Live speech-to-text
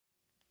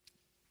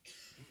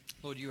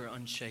Lord, you are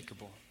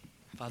unshakable.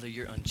 Father,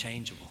 you're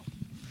unchangeable.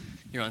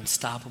 You're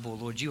unstoppable.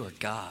 Lord, you are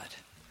God.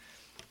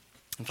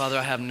 And Father,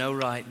 I have no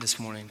right this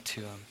morning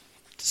to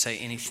say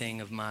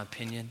anything of my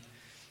opinion.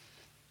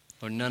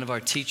 Lord, none of our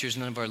teachers,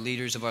 none of our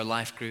leaders of our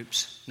life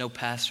groups, no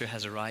pastor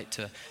has a right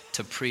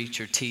to preach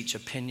or teach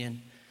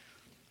opinion.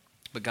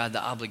 But God,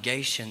 the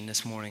obligation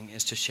this morning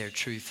is to share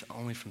truth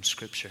only from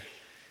Scripture.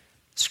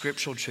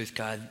 Scriptural truth,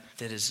 God,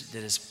 that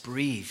is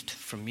breathed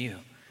from you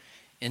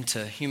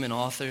into human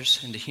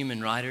authors, into human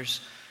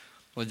writers,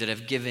 Lord, that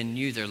have given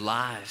you their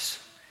lives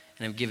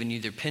and have given you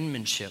their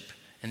penmanship,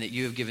 and that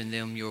you have given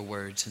them your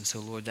words. And so,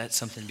 Lord, that's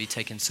something to be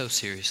taken so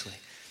seriously.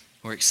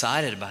 We're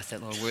excited about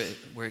that, Lord.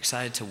 We're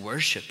excited to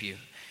worship you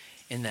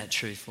in that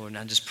truth, Lord. And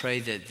I just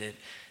pray that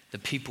the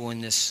people in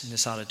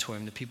this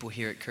auditorium, the people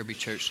here at Kirby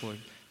Church, Lord,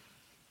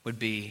 would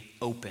be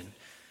open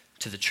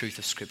to the truth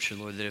of Scripture,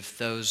 Lord, that if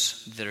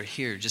those that are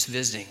here just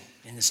visiting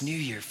in this new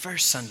year,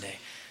 first Sunday,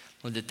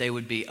 Lord, that they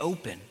would be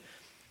open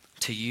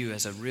to you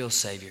as a real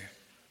Savior,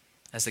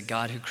 as the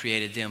God who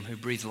created them, who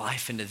breathed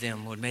life into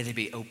them. Lord, may they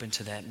be open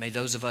to that. May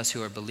those of us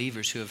who are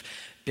believers, who have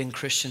been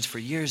Christians for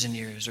years and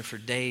years, or for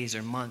days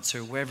or months,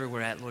 or wherever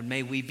we're at, Lord,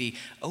 may we be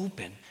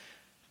open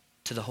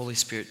to the Holy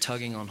Spirit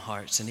tugging on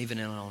hearts, and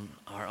even on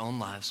our own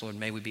lives, Lord,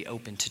 may we be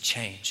open to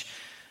change,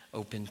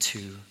 open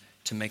to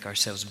make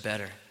ourselves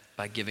better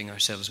by giving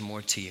ourselves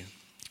more to you.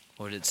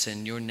 Lord, it's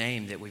in your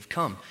name that we've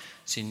come.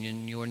 It's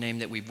in your name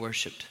that we've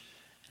worshiped.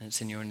 And it's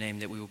in your name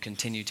that we will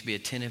continue to be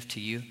attentive to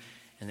you,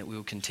 and that we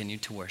will continue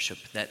to worship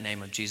that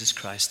name of Jesus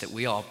Christ that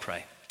we all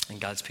pray.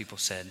 And God's people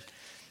said,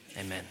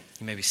 amen.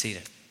 You may be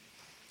seated.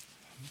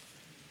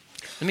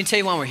 Let me tell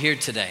you why we're here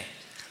today.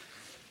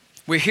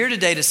 We're here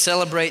today to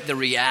celebrate the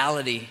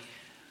reality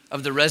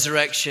of the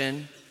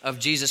resurrection of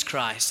Jesus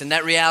Christ. And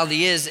that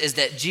reality is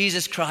that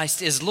Jesus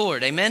Christ is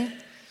Lord. Amen?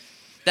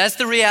 That's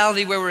the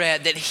reality where we're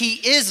at, that he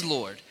is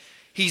Lord.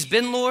 He's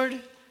been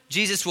Lord.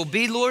 Jesus will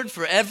be Lord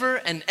forever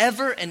and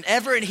ever and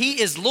ever, and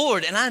he is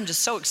Lord, and I'm just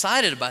so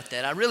excited about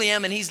that. I really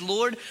am, and he's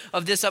Lord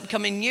of this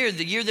upcoming year,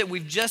 the year that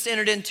we've just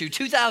entered into,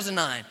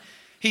 2009.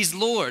 He's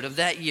Lord of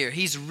that year.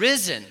 He's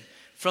risen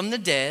from the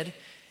dead,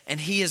 and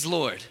he is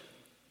Lord.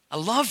 I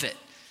love it.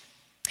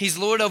 He's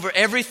Lord over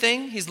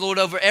everything. He's Lord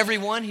over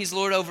everyone. He's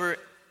Lord over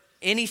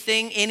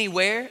anything,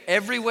 anywhere,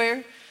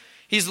 everywhere.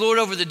 He's Lord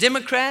over the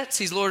Democrats.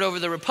 He's Lord over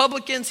the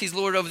Republicans. He's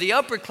Lord over the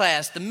upper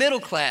class, the middle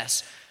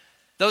class.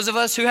 Those of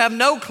us who have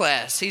no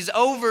class, he's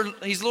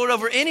Lord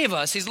over any of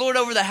us. He's Lord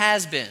over the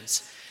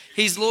has-beens.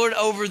 He's Lord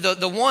over the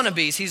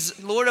wannabes.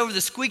 He's Lord over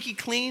the squeaky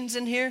cleans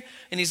in here,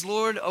 and he's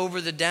Lord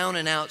over the down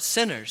and out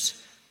sinners.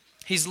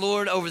 He's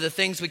Lord over the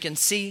things we can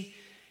see.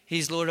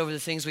 He's Lord over the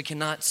things we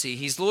cannot see.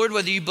 He's Lord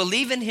whether you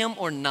believe in him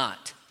or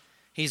not.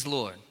 He's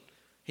Lord.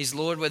 He's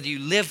Lord whether you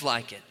live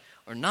like it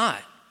or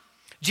not.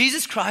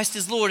 Jesus Christ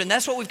is Lord, and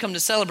that's what we've come to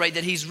celebrate,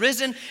 that he's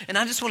risen, and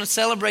I just want to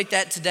celebrate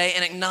that today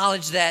and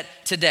acknowledge that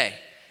today,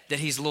 that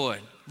he's Lord.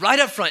 Right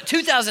up front,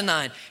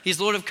 2009, he's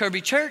Lord of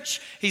Kirby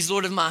Church, he's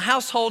Lord of my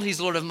household,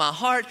 he's Lord of my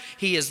heart,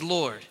 he is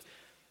Lord.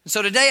 And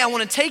so today I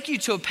want to take you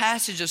to a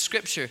passage of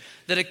Scripture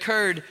that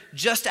occurred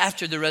just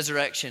after the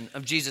resurrection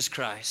of Jesus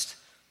Christ.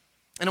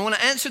 And I want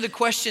to answer the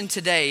question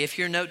today, if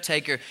you're a note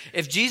taker,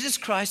 if Jesus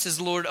Christ is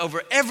Lord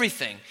over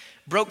everything,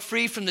 broke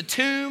free from the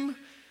tomb,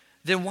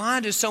 then why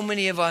do so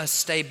many of us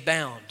stay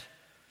bound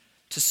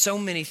to so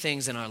many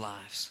things in our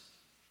lives?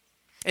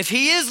 If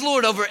he is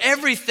Lord over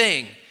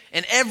everything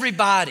and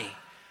everybody,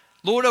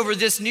 Lord over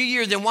this new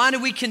year, then why do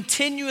we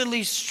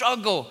continually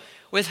struggle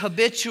with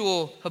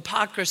habitual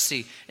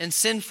hypocrisy and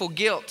sinful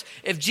guilt?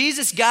 If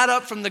Jesus got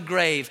up from the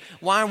grave,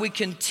 why are we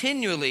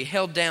continually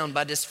held down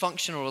by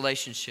dysfunctional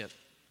relationship?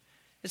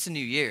 It's a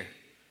new year,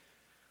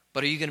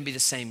 but are you going to be the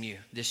same you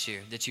this year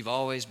that you've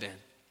always been?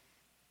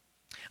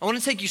 I want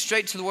to take you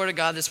straight to the Word of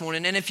God this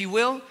morning, and if you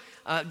will,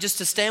 just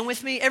to stand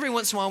with me. Every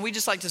once in a while, we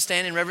just like to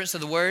stand in reverence of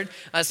the Word.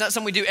 It's not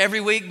something we do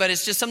every week, but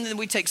it's just something that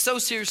we take so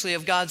seriously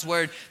of God's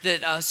Word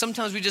that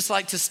sometimes we just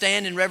like to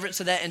stand in reverence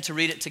of that and to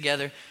read it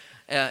together,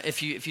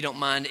 if you don't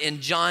mind.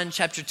 In John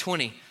chapter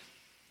 20,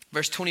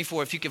 verse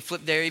 24, if you could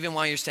flip there even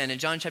while you're standing.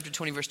 John chapter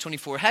 20, verse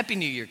 24. Happy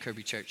New Year,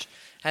 Kirby Church.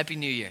 Happy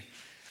New Year.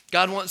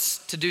 God wants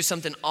to do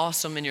something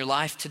awesome in your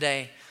life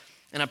today.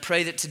 And I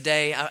pray that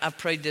today, I've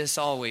prayed this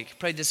all week, I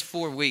prayed this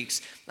 4 weeks.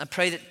 I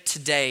pray that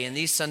today and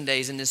these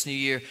Sundays in this new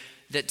year,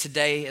 that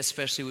today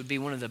especially would be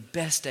one of the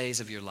best days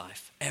of your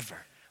life ever.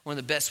 One of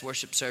the best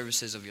worship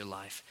services of your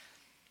life.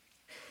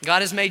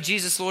 God has made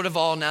Jesus Lord of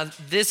all. Now,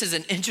 this is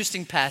an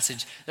interesting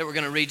passage that we're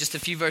going to read just a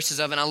few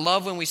verses of. And I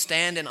love when we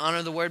stand and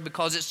honor the Word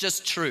because it's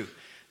just true.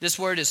 This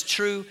Word is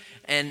true,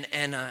 and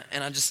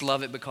I just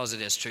love it because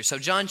it is true. So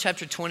John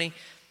chapter 20,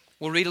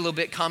 we'll read a little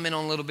bit, comment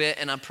on a little bit,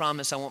 and I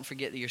promise I won't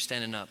forget that you're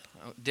standing up.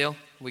 Deal?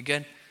 We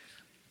good?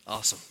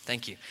 Awesome.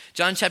 Thank you.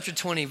 John chapter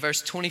 20,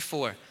 verse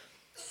 24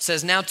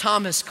 says, Now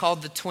Thomas,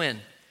 called the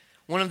twin,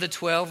 one of the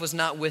 12, was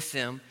not with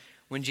them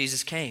when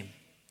Jesus came.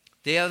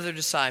 The other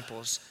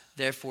disciples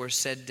therefore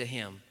said to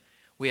him,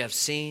 We have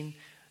seen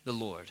the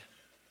Lord.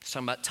 It's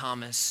talking about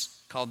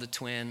Thomas, called the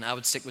twin. I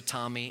would stick with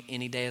Tommy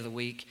any day of the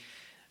week.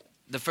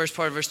 the first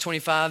part of verse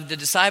 25, the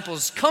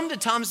disciples come to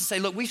Thomas and say,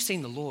 look, we've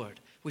seen the Lord.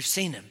 We've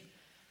seen him.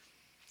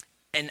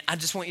 And I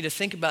just want you to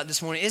think about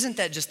this morning, isn't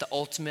that just the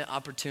ultimate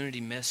opportunity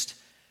missed?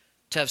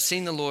 To have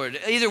seen the Lord.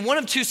 Either one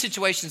of two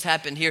situations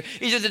happened here.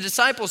 Either the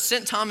disciples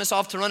sent Thomas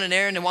off to run an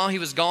errand, and while he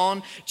was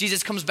gone,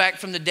 Jesus comes back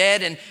from the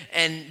dead,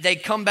 and they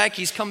come back,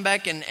 he's come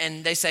back,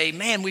 and they say,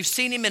 man, we've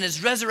seen him in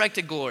his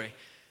resurrected glory.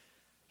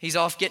 He's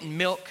off getting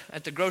milk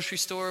at the grocery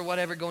store or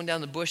whatever, going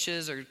down the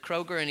bushes or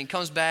Kroger, and he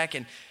comes back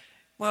and,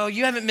 well,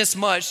 you haven't missed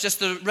much,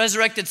 just the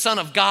resurrected Son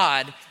of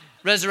God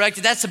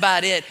resurrected, that's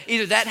about it.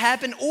 Either that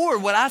happened, or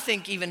what I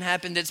think even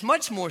happened that's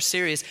much more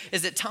serious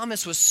is that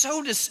Thomas was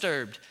so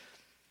disturbed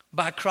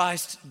by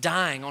Christ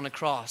dying on a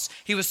cross.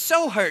 He was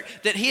so hurt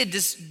that he had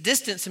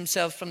distanced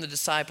himself from the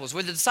disciples.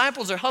 Where the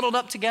disciples are huddled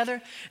up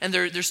together and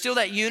they're still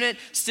that unit,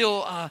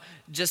 still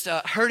just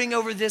hurting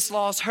over this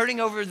loss, hurting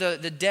over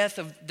the death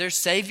of their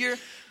Savior,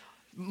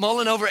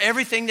 mulling over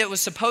everything that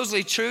was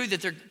supposedly true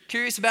that they're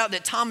curious about,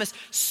 that Thomas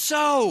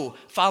so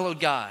followed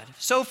God,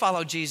 so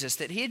followed Jesus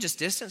that he had just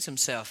distanced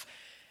himself.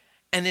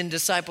 And then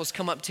disciples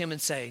come up to him and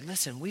say,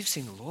 listen, we've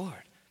seen the Lord.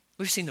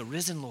 We've seen the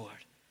risen Lord.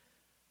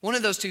 One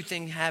of those two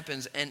things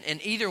happens, and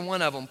either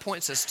one of them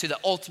points us to the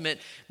ultimate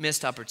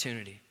missed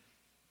opportunity.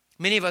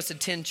 Many of us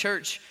attend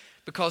church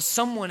because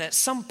someone at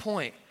some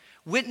point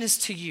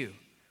witnessed to you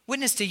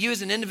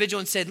as an individual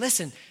and said,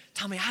 listen,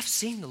 Tommy, I've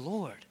seen the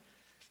Lord.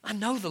 I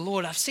know the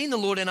Lord. I've seen the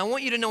Lord, and I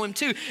want you to know him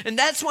too. And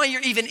that's why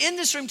you're even in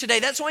this room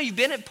today. That's why you've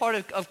been a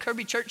part of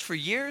Kirby Church for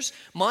years,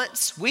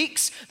 months,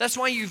 weeks. That's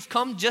why you've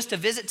come just to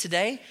visit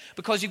today,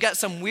 because you've got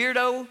some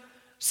weirdo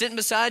sitting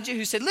beside you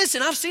who said,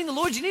 listen, I've seen the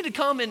Lord. You need to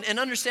come and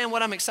understand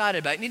what I'm excited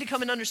about. You need to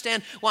come and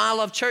understand why I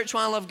love church,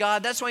 why I love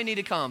God. That's why you need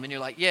to come. And you're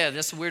like, yeah,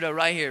 that's a weirdo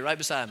right here, right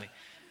beside me.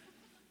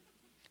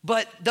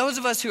 But those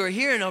of us who are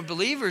here and are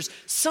believers,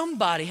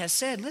 somebody has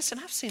said, listen,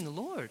 I've seen the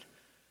Lord.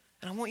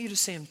 And I want you to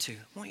see him too.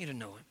 I want you to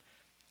know him.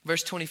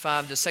 Verse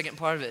 25, the second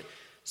part of it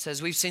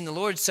says, we've seen the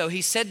Lord. So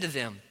he said to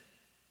them,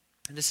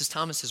 and this is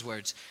Thomas's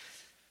words.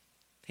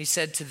 He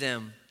said to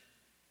them,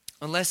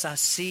 unless I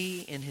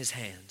see in his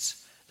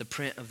hands the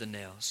print of the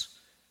nails,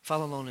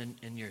 follow along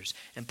in yours,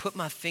 and put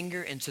my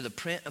finger into the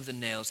print of the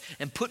nails,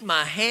 and put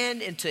my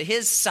hand into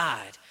his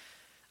side,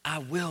 I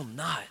will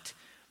not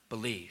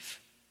believe.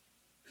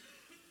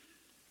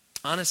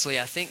 Honestly,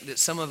 I think that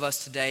some of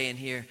us today in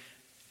here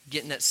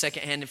getting that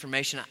secondhand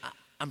information,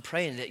 I'm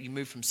praying that you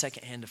move from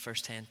secondhand to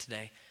firsthand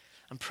today.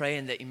 I'm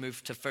praying that you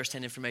move to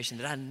firsthand information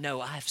that I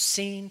know I have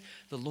seen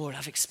the Lord.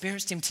 I've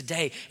experienced him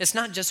today. It's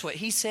not just what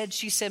he said,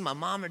 she said, my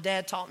mom or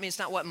dad taught me. It's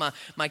not what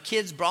my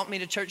kids brought me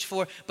to church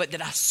for, but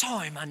that I saw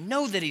him. I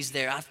know that he's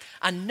there.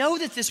 I know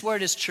that this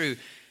word is true.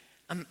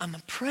 I'm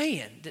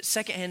praying that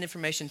secondhand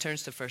information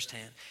turns to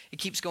firsthand. It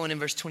keeps going in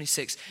verse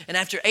 26. And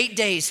after 8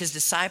 days, his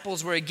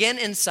disciples were again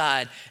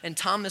inside, and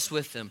Thomas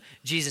with them.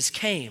 Jesus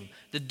came,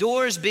 the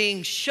doors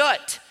being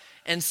shut,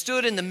 and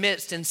stood in the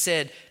midst and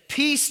said,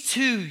 peace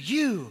to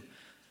you.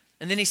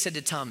 And then he said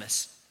to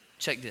Thomas,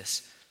 check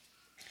this.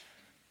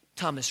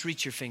 Thomas,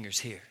 reach your fingers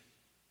here.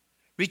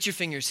 Reach your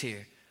fingers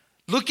here.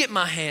 Look at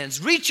my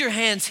hands. Reach your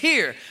hands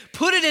here.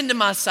 Put it into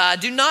my side.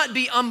 Do not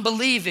be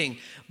unbelieving,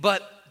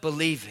 but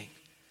believing.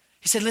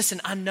 He said, listen,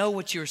 I know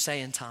what you were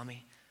saying,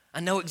 Tommy. I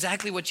know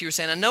exactly what you were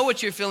saying. I know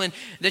what you're feeling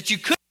that you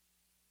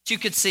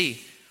could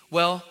see.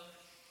 Well,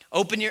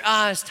 open your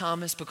eyes,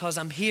 Thomas, because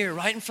I'm here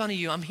right in front of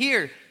you. I'm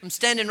here. I'm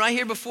standing right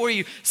here before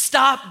you.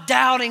 Stop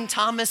doubting,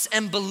 Thomas,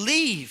 and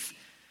believe.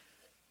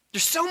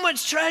 There's so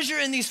much treasure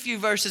in these few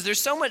verses. There's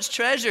so much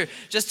treasure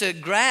just to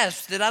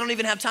grasp that I don't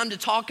even have time to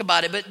talk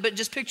about it. But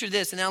just picture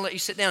this, and I'll let you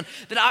sit down.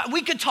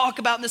 We could talk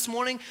about this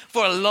morning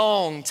for a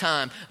long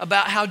time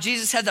about how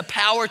Jesus had the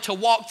power to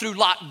walk through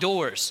locked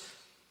doors.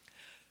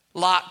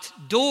 Locked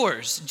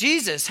doors.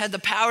 Jesus had the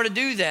power to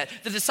do that.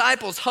 The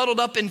disciples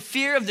huddled up in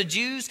fear of the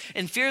Jews,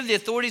 in fear of the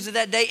authorities of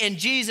that day, and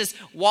Jesus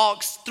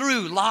walks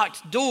through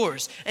locked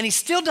doors. And he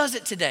still does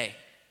it today.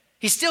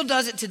 He still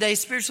does it today,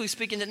 spiritually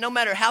speaking, that no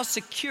matter how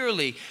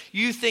securely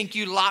you think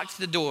you locked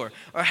the door,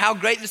 or how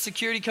great the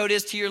security code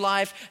is to your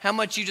life, how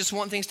much you just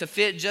want things to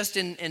fit just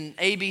in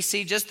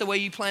ABC, just the way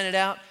you plan it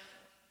out,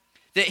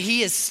 that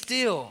he is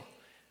still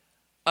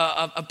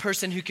a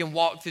person who can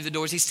walk through the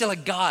doors. He's still a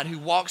God who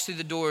walks through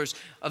the doors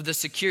of the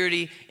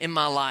security in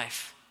my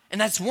life. And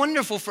that's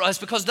wonderful for us,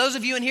 because those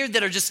of you in here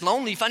that are just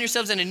lonely, you find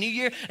yourselves in a new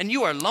year and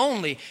you are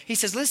lonely. He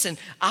says, listen,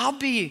 I'll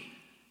be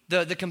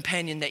the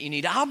companion that you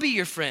need. I'll be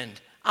your friend.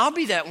 I'll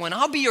be that one.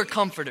 I'll be your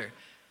comforter.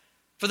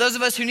 For those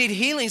of us who need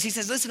healings, he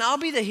says, listen, I'll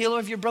be the healer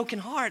of your broken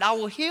heart. I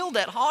will heal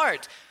that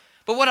heart.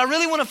 But what I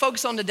really want to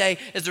focus on today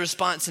is the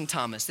response in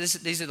Thomas.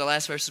 These are the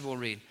last verses we'll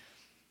read.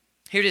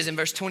 Here it is in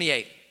verse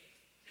 28.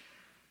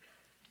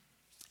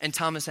 And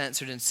Thomas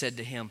answered and said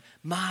to him,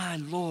 my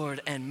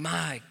Lord and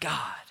my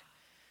God.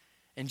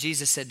 And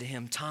Jesus said to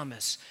him,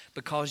 Thomas,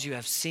 because you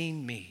have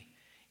seen me,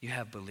 you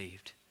have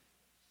believed.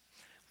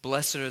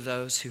 Blessed are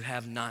those who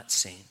have not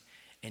seen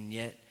and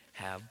yet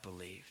have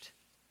believed.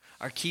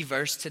 Our key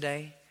verse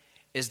today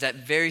is that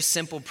very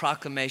simple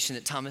proclamation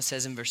that Thomas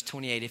says in verse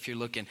 28, if you're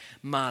looking,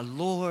 my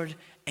Lord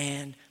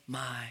and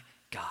my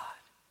God.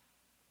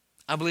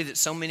 I believe that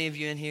so many of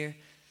you in here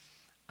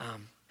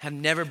have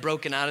never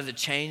broken out of the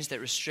chains that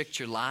restrict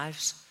your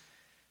lives,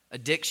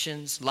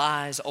 addictions,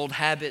 lies, old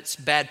habits,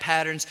 bad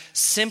patterns,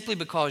 simply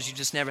because you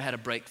just never had a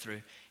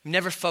breakthrough. You've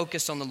never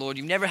focused on the Lord.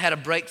 You've never had a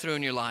breakthrough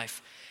in your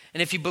life.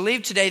 And if you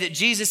believe today that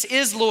Jesus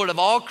is Lord of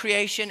all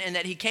creation and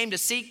that he came to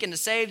seek and to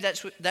save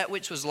that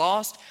which was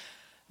lost,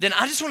 then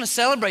I just want to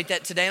celebrate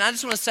that today. And I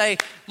just want to say,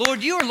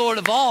 Lord, you are Lord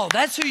of all.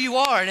 That's who you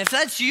are. And if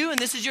that's you and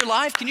this is your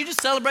life, can you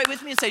just celebrate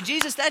with me and say,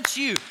 Jesus, that's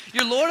you.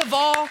 You're Lord of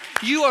all.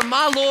 You are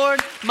my Lord,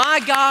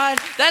 my God.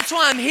 That's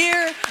why I'm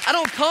here. I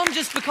don't come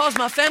just because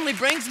my family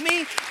brings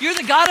me. You're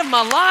the God of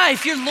my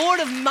life. You're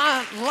Lord of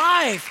my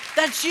life.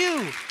 That's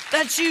you.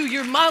 That's you.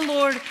 You're my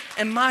Lord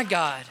and my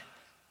God.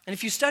 And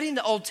if you study in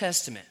the Old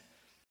Testament,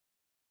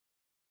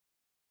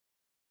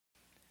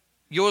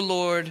 your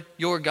Lord,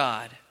 your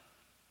God,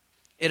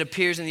 it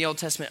appears in the Old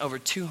Testament over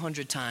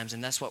 200 times,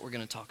 and that's what we're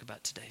going to talk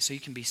about today. So you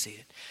can be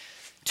seated.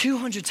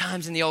 200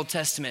 times in the Old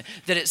Testament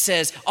that it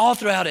says all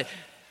throughout it,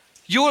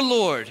 your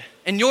Lord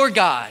and your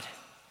God.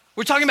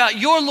 We're talking about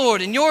your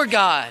Lord and your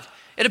God.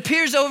 It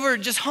appears over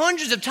just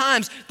hundreds of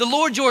times, the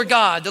Lord your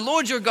God, the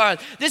Lord your God.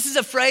 This is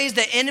a phrase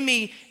that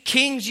enemy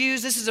kings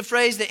use. This is a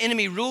phrase that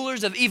enemy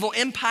rulers of evil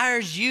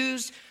empires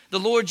use. The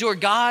Lord your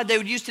God, they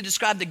would use to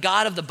describe the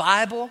God of the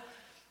Bible.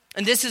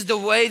 And this is the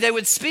way they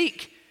would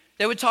speak.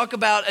 They would talk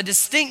about a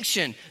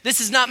distinction.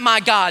 This is not my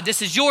God.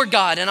 This is your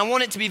God. And I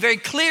want it to be very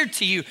clear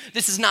to you.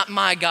 This is not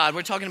my God.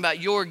 We're talking about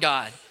your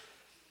God.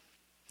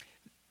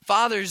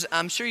 Fathers,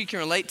 I'm sure you can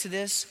relate to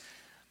this,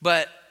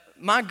 but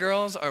my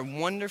girls are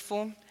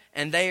wonderful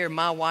and they are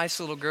my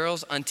wife's little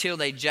girls until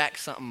they jack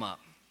something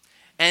up.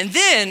 And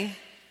then,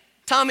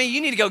 Tommy,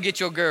 you need to go get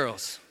your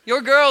girls.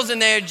 Your girls in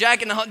there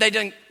jacking they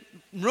done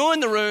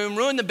ruined the room,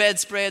 ruined the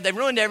bedspread. They've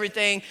ruined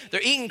everything.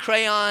 They're eating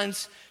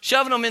crayons,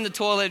 shoving them in the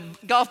toilet,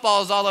 golf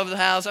balls all over the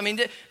house. I mean,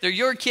 they're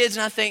your kids,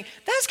 and I think,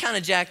 that's kind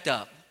of jacked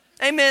up.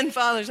 Amen,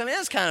 fathers? I mean,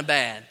 that's kind of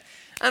bad.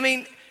 I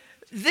mean,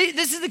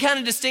 this is the kind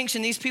of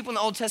distinction these people in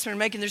the Old Testament are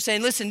making. They're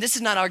saying, listen, this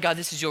is not our God,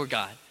 this is your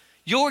God.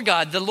 Your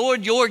God, the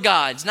Lord, your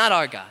God, it's not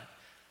our God.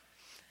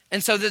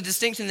 And so the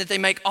distinction that they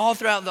make all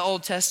throughout the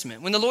Old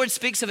Testament. When the Lord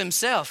speaks of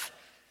himself,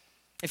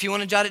 if you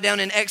want to jot it down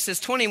in Exodus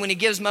 20, when he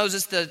gives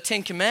Moses the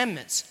 10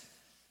 Commandments,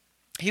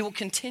 he will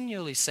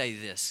continually say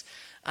this,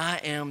 I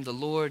am the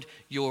Lord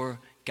your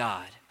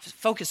God.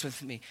 Focus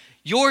with me.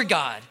 Your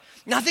God.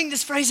 Now, I think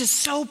this phrase is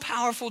so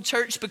powerful,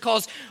 church,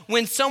 because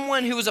when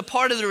someone who was a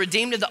part of the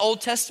redeemed of the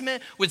Old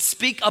Testament would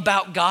speak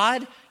about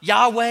God,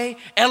 Yahweh,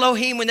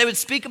 Elohim, when they would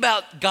speak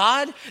about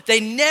God, they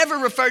never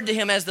referred to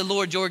him as the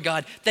Lord your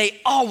God. They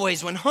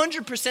always,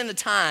 100% of the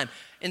time,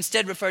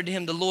 instead referred to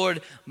him the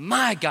Lord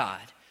my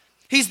God.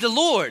 He's the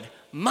Lord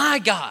my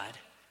God.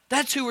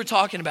 That's who we're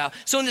talking about.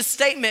 So in the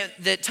statement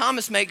that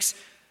Thomas makes,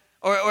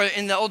 or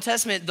in the Old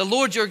Testament, the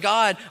Lord your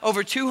God,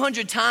 over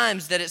 200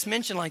 times that it's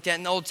mentioned like that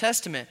in the Old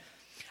Testament,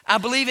 I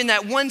believe in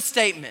that one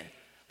statement,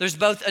 there's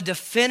both a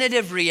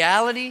definitive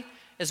reality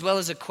as well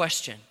as a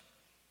question.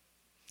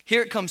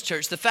 Here it comes,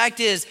 church. The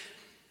fact is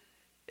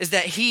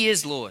that he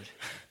is Lord.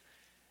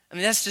 I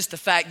mean, that's just the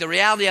fact, the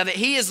reality of it.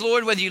 He is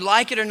Lord, whether you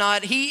like it or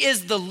not. He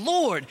is the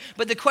Lord.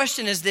 But the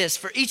question is this,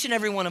 for each and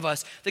every one of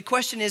us, the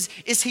question is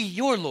he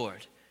your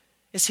Lord?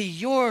 Is he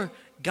your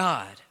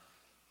God?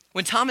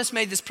 When Thomas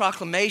made this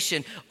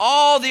proclamation,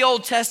 all the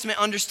Old Testament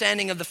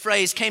understanding of the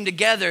phrase came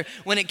together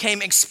when it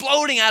came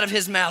exploding out of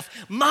his mouth.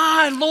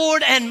 My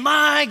Lord and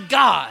my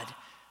God.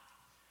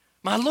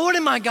 My Lord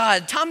and my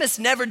God. Thomas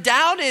never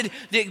doubted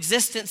the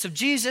existence of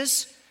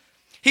Jesus.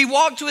 He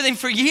walked with him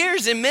for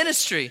years in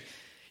ministry.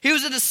 He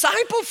was a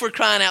disciple, for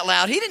crying out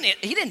loud. He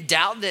didn't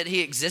doubt that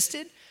he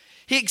existed.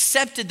 He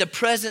accepted the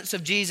presence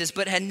of Jesus,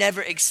 but had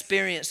never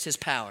experienced his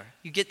power.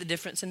 You get the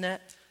difference in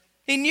that?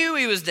 He knew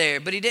he was there,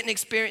 but he didn't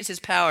experience his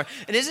power.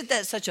 And isn't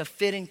that such a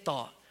fitting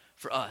thought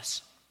for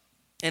us?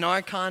 In our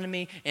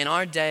economy, in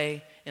our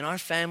day, in our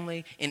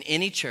family, in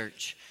any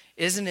church,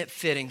 isn't it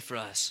fitting for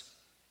us?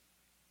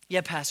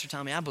 Yeah, Pastor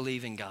Tommy, I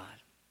believe in God.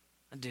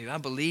 I do. I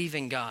believe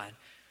in God.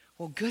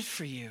 Well, good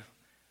for you,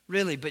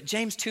 really. But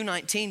James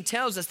 2:19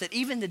 tells us that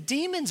even the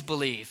demons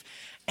believe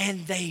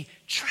and they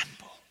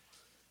tremble.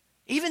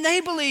 Even they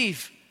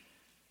believe.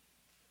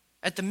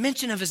 At the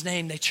mention of his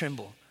name, they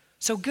tremble.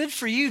 So good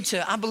for you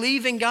I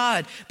believe in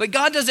God. But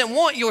God doesn't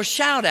want your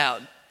shout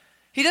out.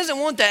 He doesn't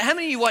want that. How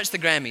many of you watch the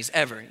Grammys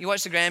ever? You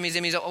watch the Grammys,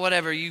 Emmys,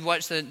 whatever. You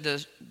watch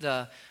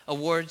the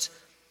awards.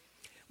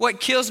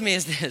 What kills me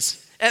is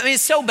this. I mean,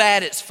 it's so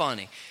bad it's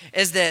funny.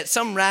 Is that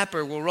some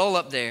rapper will roll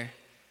up there,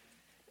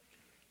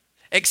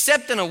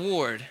 accept an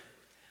award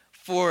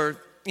for,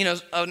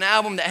 an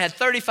album that had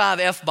 35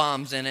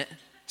 F-bombs in it,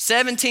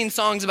 17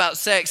 songs about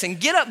sex, and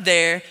get up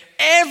there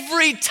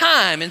every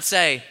time and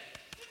say,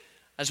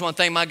 I just want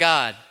to thank my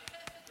God.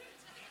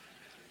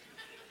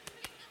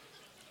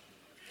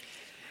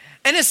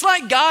 And it's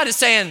like God is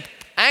saying,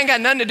 I ain't got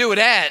nothing to do with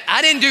that.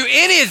 I didn't do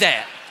any of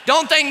that.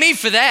 Don't thank me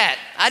for that.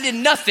 I did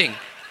nothing.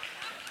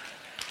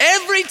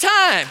 Every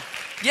time.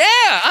 Yeah,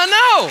 I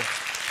know.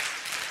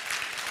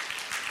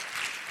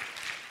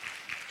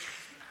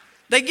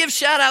 They give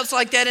shout outs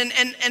like that.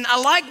 And I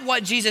like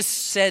what Jesus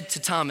said to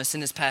Thomas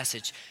in this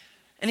passage.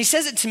 And he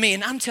says it to me,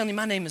 and I'm telling you,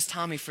 my name is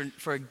Tommy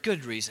for a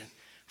good reason,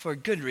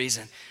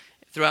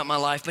 throughout my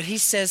life. But he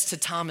says to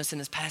Thomas in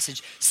this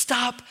passage,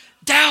 stop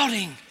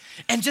doubting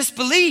and just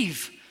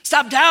believe.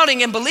 Stop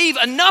doubting and believe.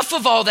 Enough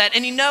of all that.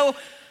 And you know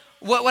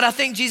what I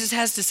think Jesus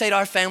has to say to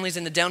our families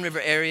in the Downriver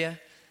area?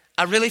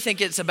 I really think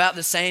it's about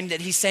the same,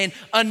 that he's saying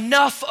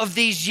enough of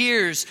these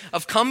years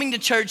of coming to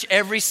church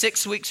every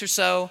 6 weeks or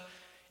so,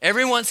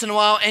 every once in a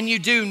while, and you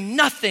do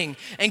nothing,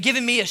 and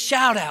giving me a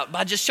shout out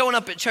by just showing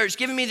up at church,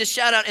 giving me the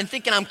shout out and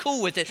thinking I'm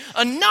cool with it.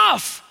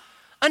 Enough.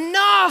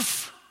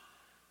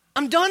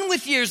 I'm done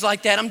with years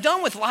like that. I'm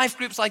done with life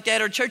groups like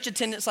that or church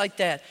attendance like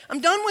that. I'm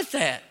done with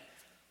that.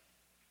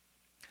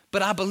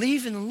 But I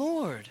believe in the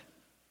Lord.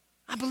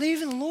 I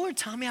believe in the Lord,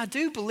 Tommy. I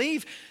do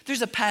believe.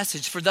 There's a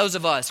passage for those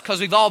of us, because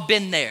we've all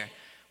been there.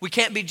 We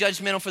can't be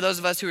judgmental for those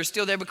of us who are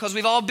still there because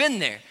we've all been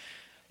there.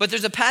 But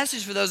there's a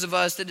passage for those of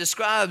us that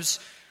describes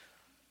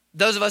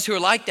those of us who are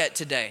like that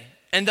today.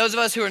 And those of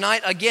us who are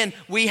not, again,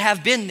 we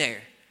have been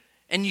there.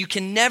 And you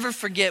can never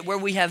forget where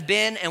we have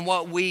been and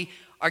what we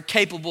are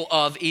capable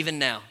of even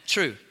now.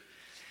 True.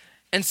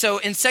 And so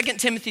in 2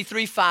 Timothy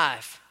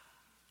 3:5,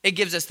 it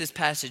gives us this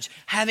passage,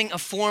 having a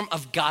form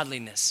of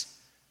godliness,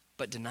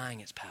 but denying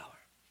its power.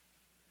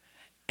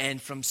 And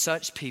from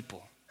such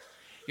people,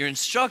 you're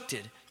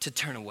instructed to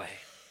turn away.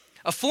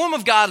 A form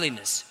of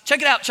godliness.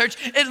 Check it out, church.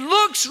 It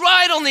looks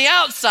right on the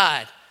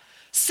outside.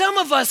 Some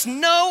of us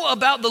know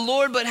about the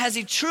Lord, but has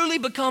he truly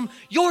become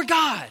your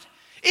God?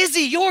 Is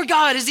he your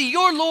God? Is he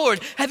your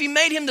Lord? Have you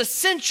made him the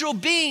central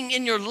being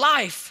in your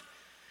life?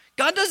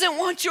 God doesn't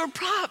want your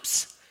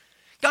props.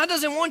 God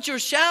doesn't want your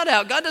shout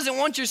out. God doesn't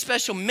want your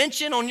special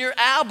mention on your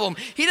album.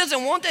 He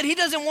doesn't want that. He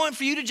doesn't want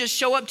for you to just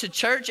show up to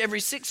church every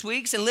 6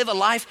 weeks and live a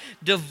life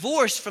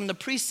divorced from the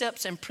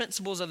precepts and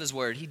principles of his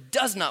word. He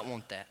does not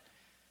want that.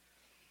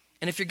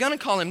 And if you're going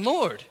to call him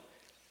Lord,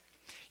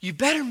 you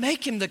better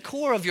make him the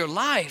core of your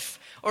life,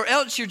 or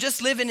else you're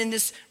just living in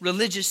this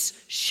religious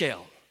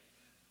shell.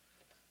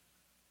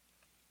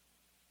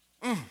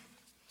 You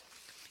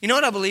know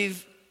what I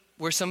believe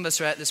where some of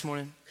us are at this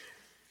morning?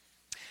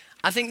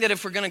 I think that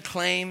if we're going to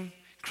claim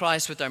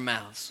Christ with our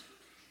mouths,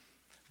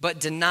 but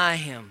deny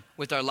him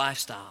with our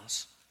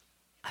lifestyles,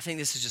 I think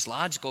this is just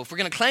logical. If we're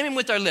going to claim him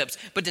with our lips,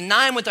 but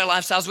deny him with our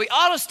lifestyles, we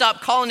ought to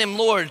stop calling him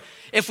Lord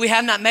if we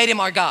have not made him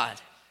our God.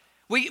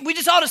 We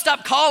just ought to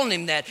stop calling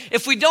him that.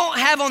 If we don't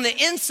have on the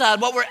inside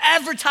what we're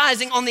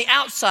advertising on the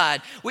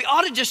outside, we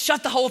ought to just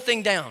shut the whole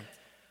thing down.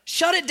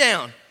 Shut it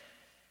down.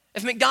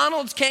 If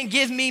McDonald's can't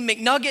give me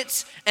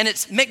McNuggets and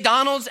it's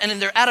McDonald's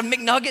and they're out of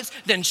McNuggets,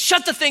 then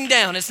shut the thing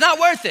down. It's not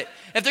worth it.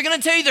 If they're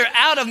gonna tell you they're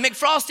out of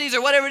McFrosties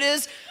or whatever it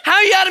is, how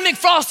are you out of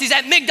McFrosties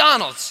at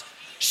McDonald's?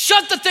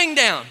 Shut the thing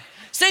down.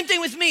 Same thing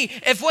with me.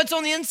 If what's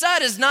on the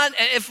outside is not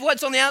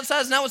what's on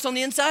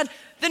the inside,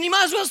 then you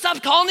might as well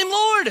stop calling him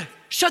Lord.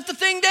 Shut the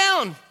thing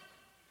down.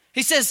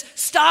 He says,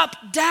 stop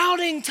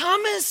doubting,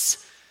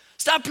 Thomas.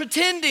 Stop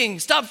pretending,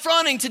 stop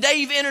fronting. Today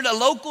you've entered a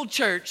local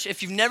church.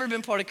 If you've never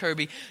been part of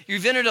Kirby,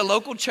 you've entered a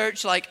local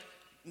church like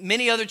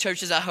many other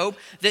churches, I hope,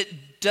 that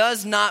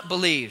does not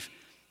believe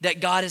that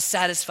God is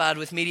satisfied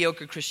with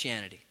mediocre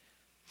Christianity.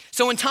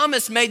 So when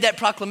Thomas made that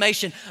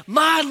proclamation,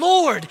 my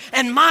Lord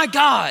and my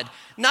God,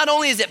 not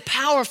only is it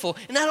powerful,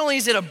 and not only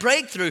is it a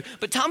breakthrough,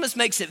 but Thomas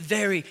makes it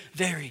very,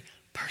 very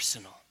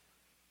personal.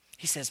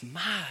 He says,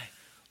 my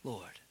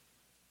Lord.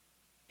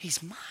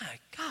 He's my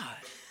God.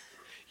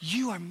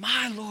 You are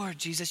my Lord,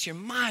 Jesus. You're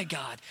my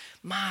God.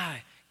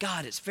 My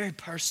God. It's very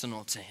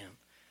personal to him.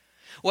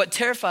 What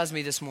terrifies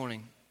me this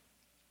morning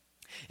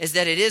is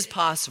that it is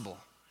possible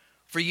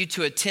for you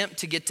to attempt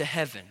to get to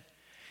heaven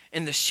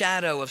in the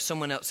shadow of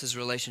someone else's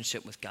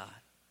relationship with God.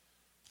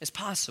 It's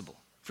possible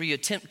for you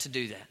to attempt to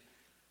do that.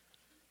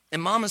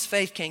 And mama's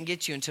faith can't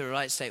get you into the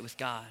right state with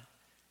God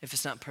if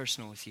it's not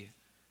personal with you.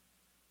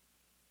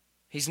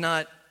 He's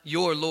not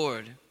your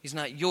Lord. He's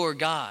not your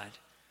God.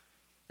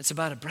 It's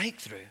about a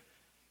breakthrough.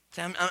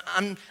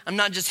 I'm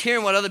not just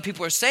hearing what other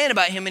people are saying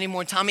about him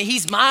anymore, Tommy.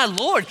 He's my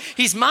Lord.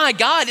 He's my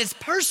God. It's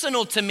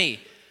personal to me.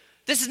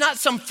 This is not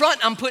some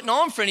front I'm putting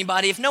on for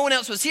anybody. If no one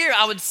else was here,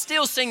 I would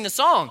still sing the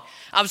song.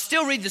 I would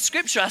still read the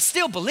scripture. I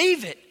still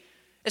believe it.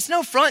 It's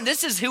no front.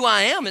 This is who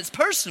I am. It's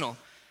personal.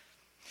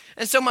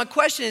 And so my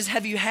question is,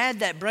 have you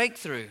had that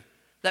breakthrough,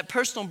 that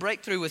personal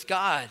breakthrough with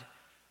God,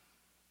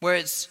 where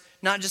it's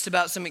not just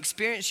about some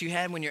experience you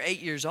had when you're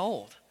 8 years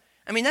old?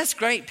 I mean, that's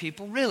great,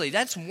 people. Really,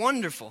 that's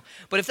wonderful.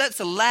 But if that's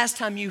the last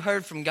time you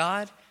heard from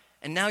God,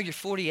 and now you're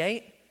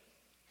 48,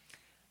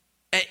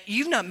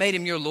 you've not made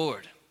him your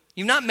Lord.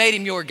 You've not made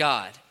him your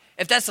God.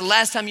 If that's the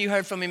last time you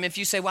heard from him, if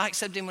you say, well, I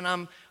accepted him when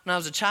I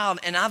was a child,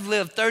 and I've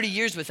lived 30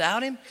 years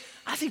without him,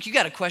 I think you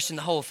got to question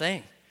the whole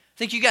thing. I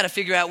think you got to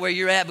figure out where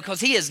you're at,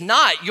 because he is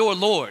not your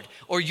Lord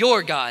or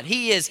your God.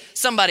 He is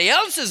somebody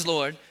else's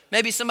Lord,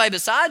 maybe somebody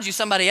besides you,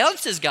 somebody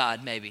else's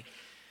God, maybe.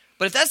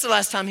 But if that's the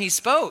last time he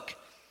spoke,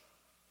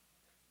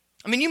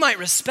 I mean, you might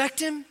respect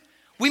him.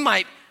 We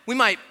might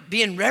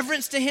be in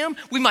reverence to him.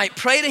 We might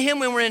pray to him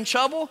when we're in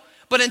trouble.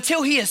 But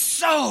until he is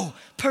so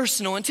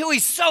personal, until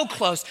he's so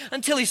close,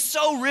 until he's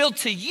so real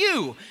to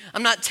you,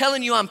 I'm not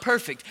telling you I'm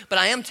perfect, but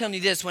I am telling you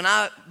this. When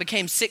I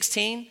became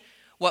 16,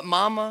 what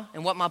mama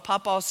and what my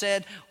papa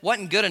said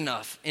wasn't good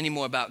enough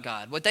anymore about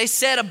God. What they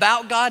said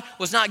about God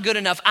was not good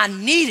enough. I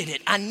needed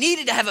it. I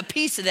needed to have a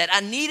piece of that.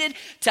 I needed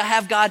to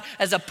have God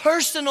as a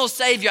personal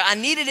Savior. I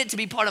needed it to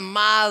be part of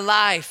my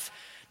life,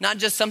 not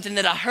just something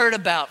that I heard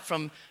about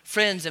from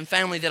friends and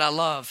family that I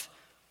love.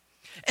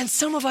 And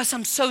some of us,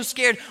 I'm so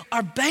scared,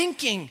 are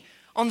banking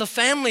on the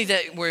family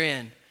that we're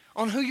in,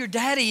 on who your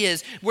daddy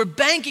is. We're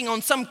banking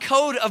on some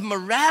code of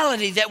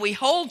morality that we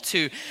hold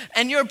to,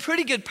 and you're a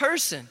pretty good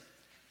person.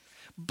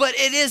 But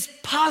it is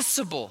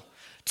possible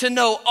to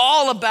know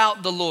all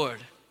about the Lord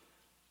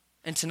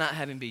and to not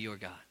have him be your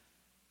God.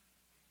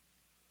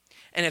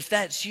 And if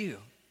that's you,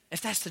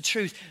 if that's the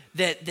truth,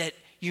 that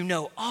you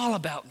know all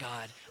about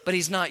God, but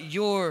he's not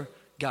your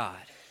God,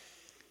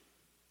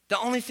 the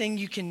only thing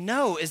you can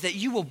know is that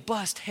you will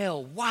bust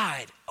hell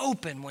wide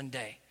open one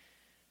day.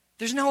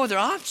 There's no other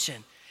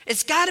option.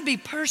 It's got to be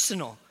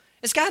personal.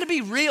 It's got to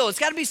be real. It's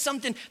got to be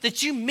something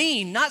that you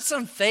mean, not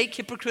some fake,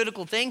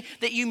 hypocritical thing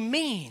that you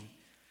mean.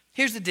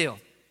 Here's the deal.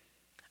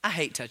 I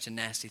hate touching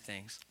nasty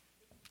things.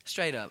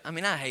 Straight up. I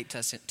mean, I hate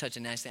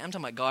touching nasty things. I'm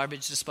talking about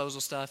garbage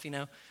disposal stuff,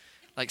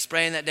 like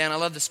spraying that down. I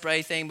love the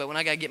spray thing, but when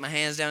I got to get my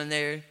hands down in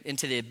there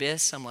into the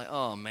abyss, I'm like,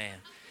 oh man,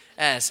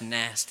 that's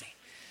nasty.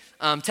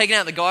 Taking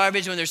out the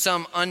garbage when there's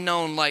some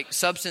unknown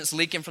substance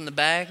leaking from the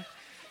bag,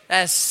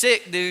 that's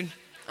sick, dude.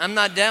 I'm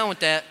not down with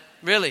that,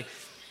 really.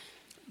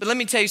 But let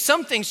me tell you,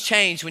 some things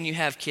change when you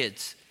have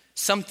kids.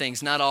 Some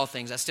things, not all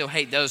things. I still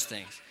hate those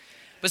things.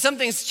 But some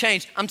things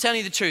change. I'm telling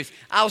you the truth.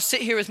 I'll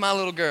sit here with my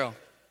little girl,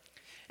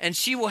 and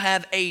she will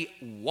have a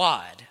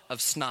wad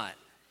of snot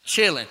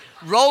chilling,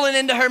 rolling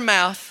into her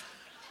mouth,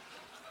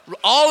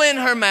 all in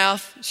her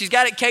mouth. She's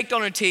got it caked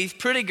on her teeth.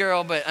 Pretty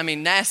girl, but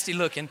nasty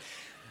looking.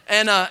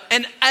 And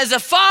as a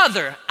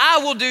father, I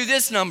will do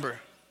this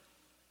number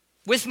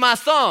with my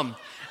thumb.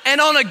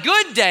 And on a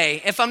good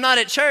day, if I'm not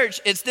at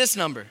church, it's this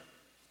number.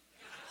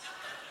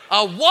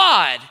 A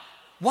wad.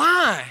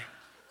 Why?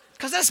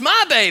 Because that's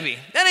my baby.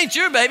 That ain't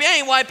your baby. I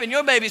ain't wiping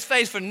your baby's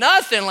face for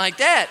nothing like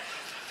that.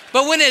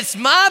 But when it's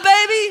my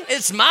baby,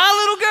 it's my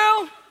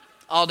little girl,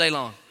 all day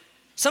long.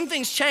 Some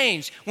things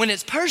change when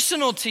it's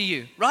personal to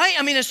you, right?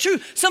 It's true.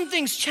 Some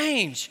things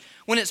change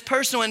when it's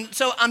personal. And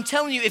so I'm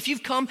telling you, if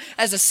you've come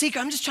as a seeker,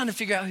 I'm just trying to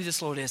figure out who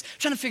this Lord is. I'm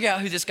trying to figure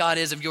out who this God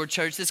is of your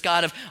church, this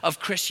God of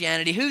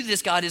Christianity, who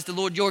this God is, the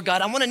Lord, your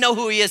God. I want to know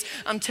who he is.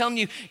 I'm telling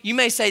you, you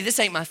may say, this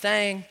ain't my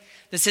thing.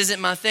 This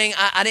isn't my thing.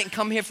 I didn't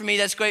come here for me.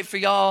 That's great for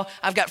y'all.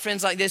 I've got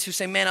friends like this who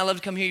say, man, I love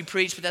to come hear you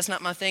preach, but that's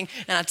not my thing.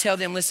 And I tell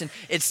them, listen,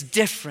 it's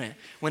different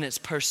when it's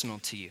personal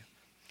to you.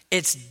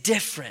 It's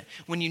different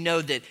when you know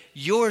that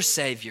your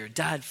Savior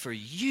died for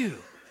you,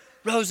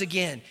 rose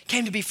again,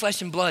 came to be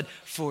flesh and blood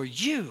for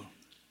you,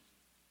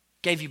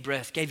 gave you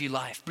breath, gave you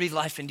life, breathed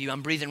life into you.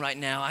 I'm breathing right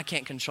now. I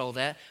can't control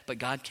that, but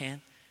God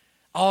can.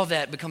 All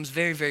that becomes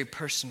very, very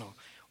personal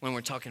when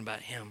we're talking about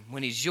him.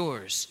 When he's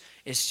yours,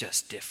 it's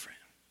just different.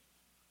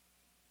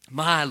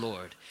 My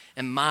Lord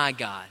and my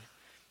God.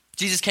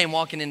 Jesus came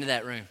walking into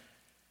that room.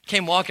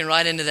 Came walking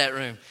right into that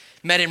room.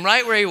 Met him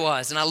right where he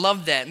was. And I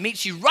love that.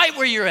 Meets you right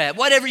where you're at.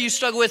 Whatever you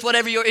struggle with,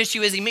 whatever your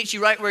issue is, he meets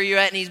you right where you're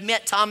at. And he's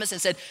met Thomas and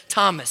said,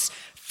 Thomas,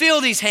 feel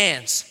these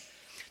hands.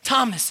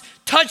 Thomas,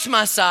 touch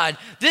my side.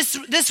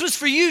 This was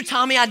for you,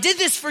 Tommy. I did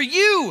this for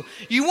you.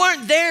 You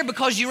weren't there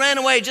because you ran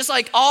away, just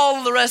like all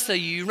of the rest of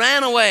you. You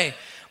ran away.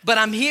 But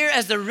I'm here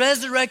as the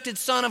resurrected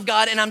Son of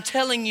God, and I'm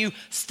telling you,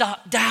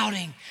 stop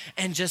doubting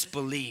and just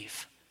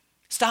believe.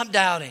 Stop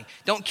doubting.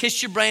 Don't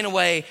kiss your brain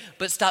away,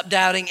 but stop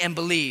doubting and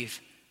believe.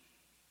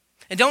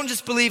 And don't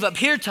just believe up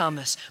here,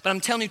 Thomas, but I'm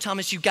telling you,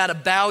 Thomas, you've got to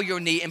bow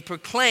your knee and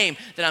proclaim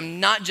that I'm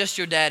not just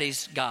your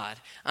daddy's God.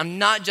 I'm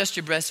not just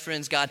your best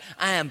friend's God.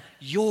 I am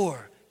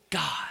your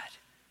God.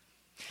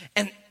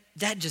 And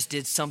that just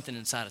did something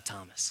inside of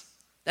Thomas.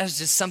 That was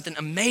just something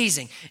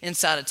amazing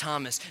inside of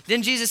Thomas.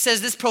 Then Jesus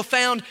says this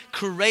profound,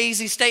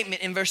 crazy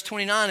statement in verse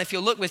 29. If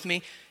you'll look with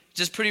me,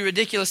 just pretty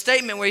ridiculous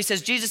statement where he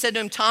says, Jesus said to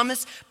him,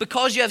 Thomas,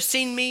 because you have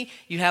seen me,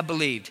 you have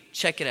believed.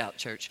 Check it out,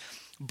 church.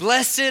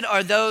 Blessed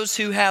are those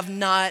who have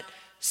not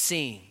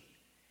seen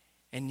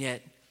and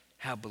yet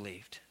have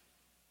believed.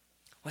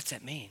 What's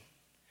that mean?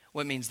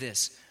 Well, it means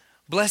this.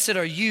 Blessed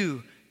are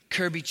you,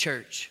 Kirby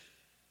Church,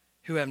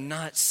 who have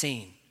not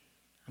seen.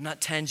 I'm not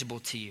tangible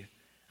to you.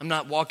 I'm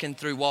not walking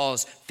through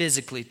walls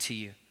physically to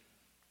you.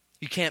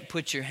 You can't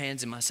put your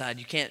hands in my side.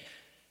 You can't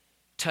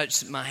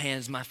touch my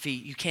hands, my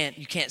feet. You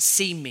can't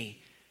see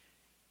me.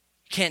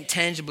 You can't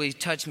tangibly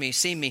touch me,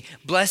 see me.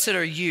 Blessed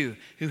are you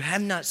who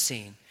have not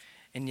seen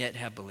and yet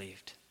have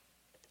believed,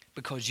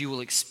 because you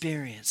will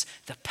experience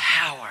the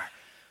power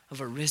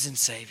of a risen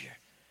Savior,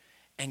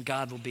 and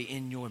God will be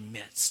in your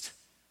midst.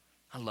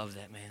 I love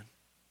that, man.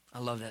 I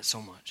love that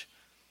so much.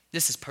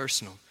 This is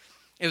personal.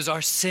 It was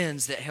our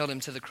sins that held him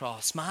to the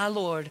cross. My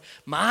Lord,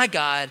 my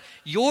God,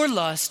 your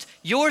lust,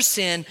 your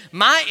sin,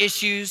 my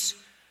issues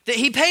that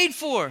he paid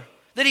for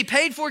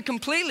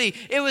completely.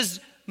 It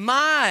was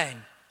mine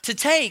to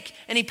take,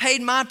 and he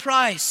paid my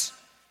price.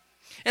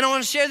 And I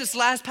want to share this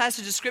last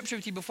passage of scripture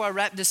with you before I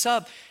wrap this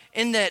up,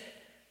 in that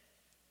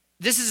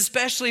this is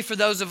especially for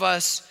those of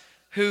us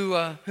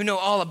who know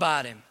all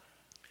about him,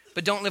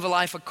 but don't live a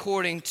life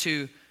according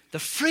to the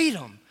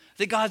freedom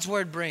that God's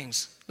word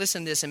brings.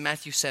 Listen to this in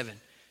Matthew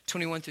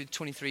 7:21 through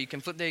 23. You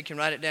can flip there, you can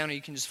write it down, or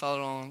you can just follow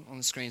along on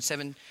the screen.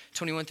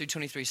 7:21 through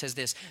 23 says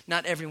this: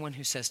 "Not everyone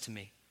who says to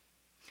me,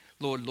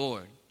 'Lord,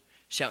 Lord,'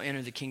 shall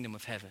enter the kingdom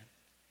of heaven,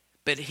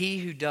 but he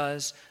who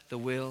does the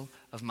will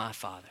of my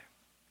Father."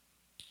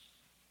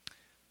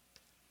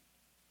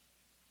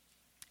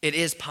 It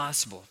is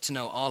possible to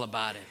know all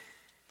about him,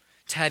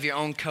 to have your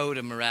own code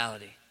of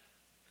morality,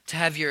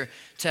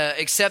 to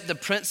accept the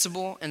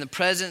principle and the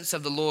presence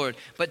of the Lord,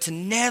 but to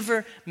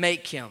never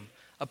make him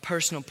a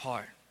personal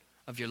part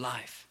of your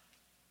life.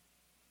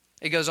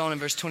 It goes on in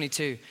verse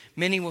 22.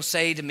 "Many will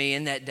say to me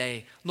in that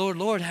day, 'Lord,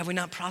 Lord, have we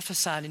not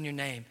prophesied in your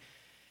name?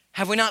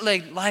 Have we not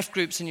led life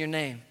groups in your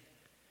name?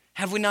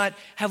 Have we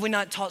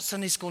not taught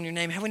Sunday school in your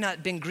name? Have we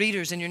not been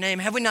greeters in your name?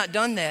 Have we not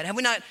done that? Have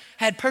we not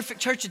had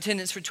perfect church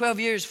attendance for 12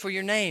 years for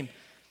your name?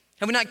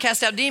 Have we not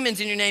cast out demons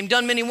in your name,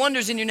 done many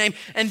wonders in your name?'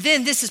 And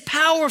then, this is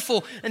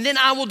powerful, and then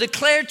I will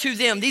declare to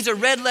them," these are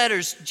red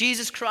letters,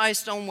 Jesus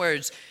Christ's own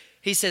words.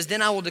 He says,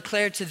 "Then I will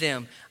declare to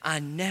them, 'I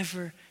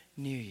never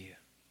knew you.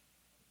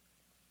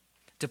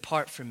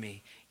 Depart from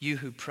me, you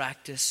who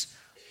practice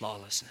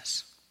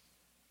lawlessness.'"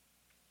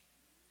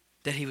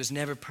 That he was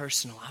never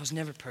personal. I was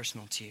never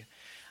personal to you.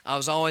 I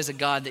was always a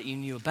God that you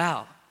knew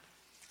about.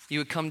 You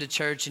would come to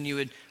church and you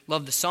would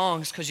love the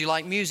songs because you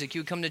like music.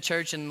 You would come to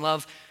church and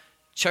love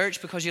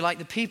church because you like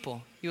the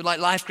people. You would like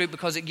life group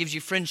because it gives you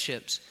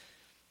friendships.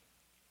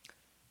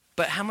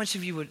 But how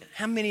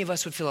many of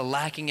us would feel a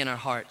lacking in our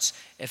hearts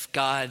if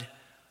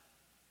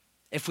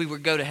we were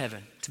to go to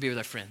heaven to be with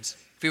our friends?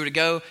 If we were to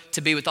go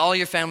to be with all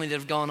your family that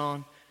have gone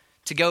on,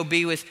 to go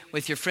be with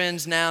your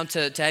friends now,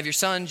 to have your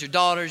sons, your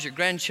daughters, your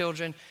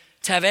grandchildren,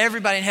 to have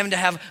everybody in heaven, to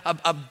have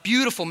a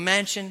beautiful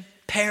mansion,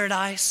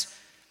 paradise,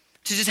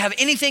 to just have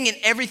anything and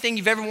everything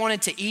you've ever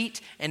wanted to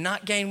eat and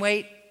not gain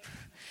weight.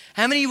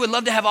 How many of you would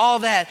love to have all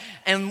that,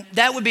 and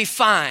that would be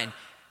fine,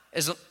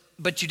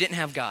 but you didn't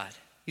have God?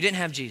 You didn't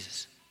have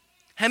Jesus.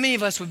 How many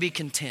of us would be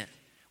content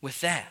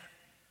with that?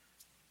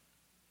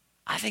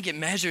 I think it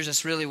measures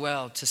us really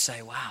well to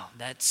say, wow,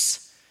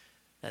 that's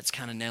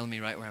kind of nailing me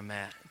right where I'm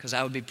at, because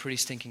I would be pretty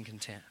stinking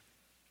content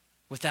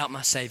without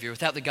my Savior,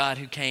 without the God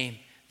who came,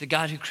 the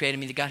God who created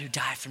me, the God who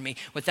died for me.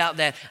 Without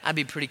that, I'd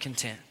be pretty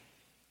content.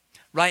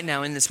 Right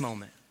now, in this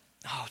moment,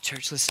 oh,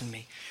 church, listen to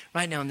me.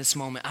 Right now, in this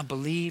moment, I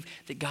believe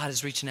that God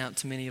is reaching out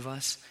to many of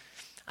us.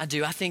 I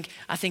do. I think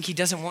he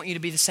doesn't want you to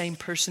be the same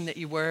person that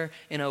you were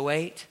in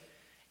 08,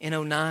 in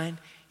 09.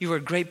 You were a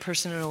great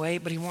person in 08,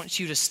 but he wants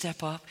you to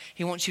step up.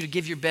 He wants you to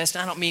give your best.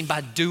 And I don't mean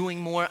by doing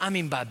more. I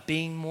mean by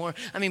being more.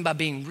 I mean by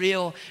being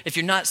real. If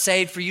you're not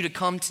saved, for you to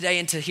come today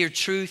and to hear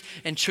truth,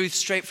 and truth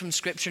straight from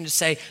Scripture, and to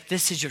say,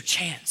 this is your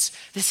chance.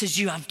 This is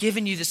you. I've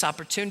given you this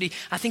opportunity.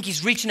 I think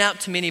he's reaching out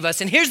to many of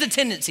us. And here's the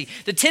tendency.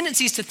 The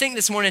tendency is to think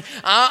this morning,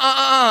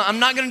 I'm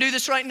not going to do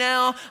this right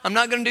now. I'm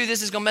not going to do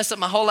this. It's going to mess up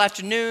my whole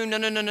afternoon. No.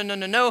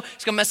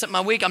 It's going to mess up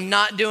my week. I'm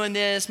not doing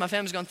this. My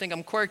family's going to think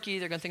I'm quirky.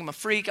 They're going to think I'm a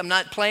freak. I'm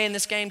not playing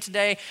this game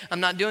today.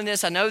 I'm not doing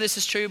this. I know this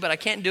is true, but I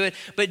can't do it.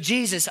 But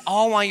Jesus,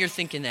 all while you're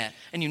thinking that,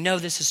 and you know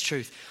this is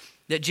truth,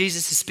 that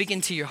Jesus is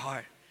speaking to your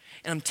heart.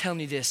 And I'm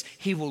telling you this,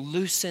 he will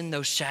loosen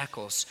those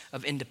shackles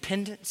of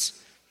independence.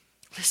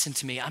 Listen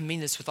to me, I mean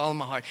this with all of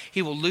my heart.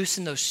 He will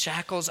loosen those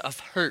shackles of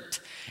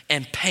hurt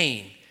and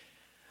pain.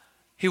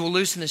 He will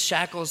loosen the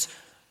shackles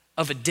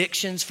of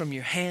addictions from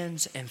your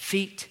hands and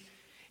feet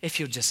if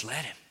you'll just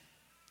let him.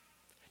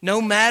 No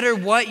matter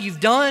what you've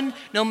done,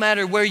 no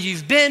matter where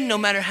you've been, no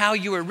matter how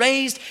you were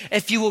raised,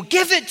 if you will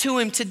give it to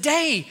him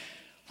today,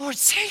 Lord,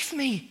 save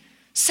me.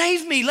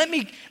 Save me. Let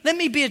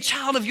me be a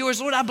child of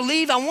yours. Lord, I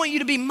believe. I want you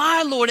to be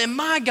my Lord and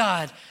my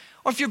God.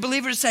 Or if you're a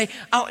believer, to say,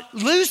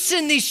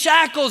 loosen these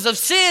shackles of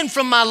sin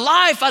from my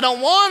life. I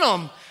don't want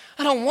them.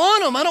 I don't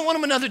want them. I don't want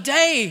them another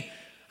day.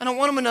 I don't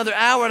want them another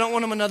hour. I don't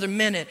want them another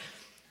minute.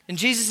 And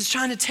Jesus is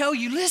trying to tell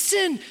you,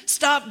 listen,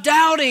 stop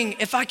doubting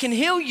if I can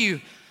heal you.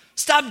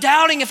 Stop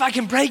doubting if I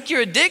can break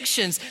your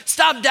addictions.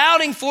 Stop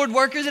doubting, Ford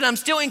worker, that I'm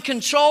still in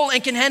control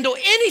and can handle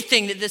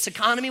anything that this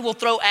economy will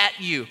throw at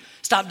you.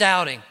 Stop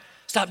doubting.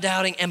 Stop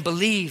doubting and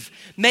believe.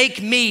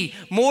 Make me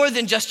more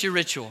than just your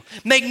ritual.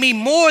 Make me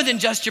more than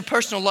just your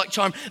personal luck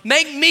charm.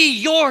 Make me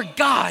your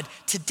God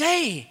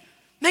today.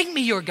 Make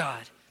me your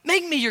God.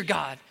 Make me your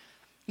God.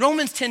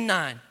 Romans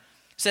 10:9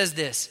 says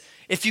this: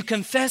 if you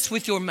confess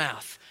with your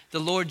mouth the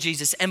Lord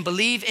Jesus and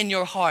believe in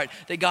your heart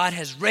that God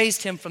has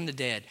raised him from the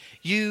dead,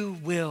 you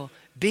will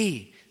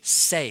be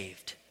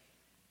saved.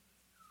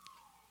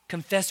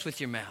 Confess with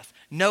your mouth.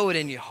 Know it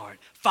in your heart.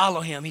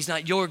 Follow him. He's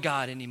not your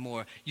God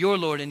anymore, your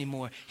Lord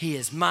anymore. He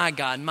is my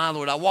God, my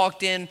Lord. I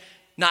walked in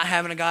not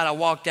having a God. I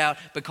walked out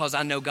because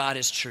I know God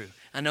is true.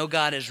 I know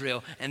God is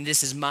real, and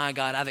this is my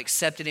God. I've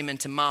accepted him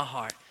into my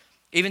heart.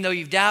 Even though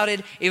you've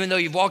doubted, even though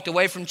you've walked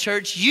away from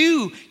church,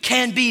 you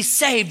can be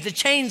saved. The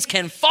chains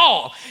can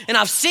fall. And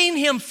I've seen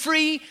him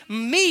free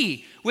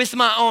me with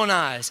my own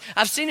eyes.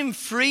 I've seen him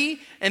free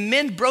and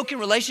mend broken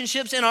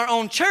relationships in our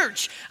own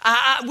church.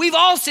 We've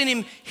all seen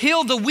him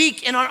heal the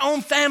weak in our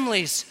own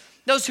families.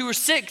 Those who are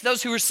sick,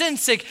 those who are sin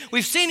sick.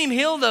 We've seen him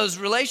heal those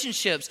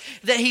relationships.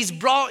 That he's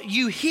brought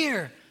you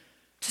here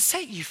to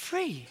set you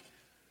free.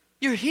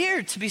 You're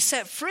here to be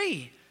set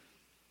free.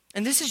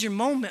 And this is your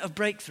moment of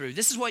breakthrough.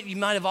 This is what you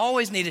might have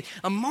always needed,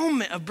 a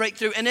moment of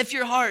breakthrough. And if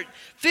your heart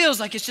feels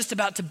like it's just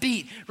about to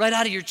beat right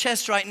out of your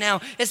chest right now,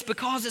 it's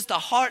because it's the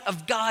heart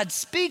of God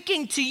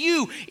speaking to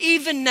you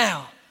even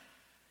now.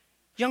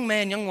 Young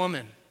man, young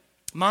woman,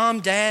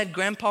 mom, dad,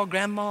 grandpa,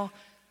 grandma,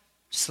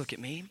 just look at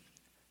me.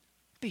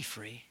 Be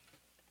free.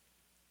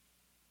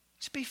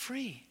 Just be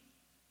free.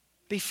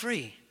 Be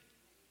free.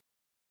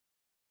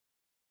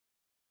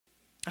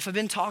 If I've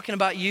been talking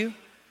about you,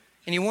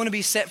 and you want to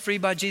be set free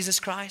by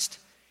Jesus Christ,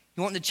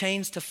 you want the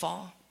chains to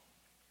fall,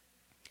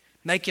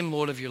 make him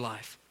Lord of your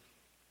life.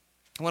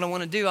 What I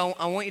want to do,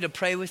 I want you to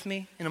pray with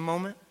me in a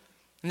moment.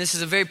 And this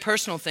is a very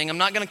personal thing. I'm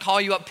not going to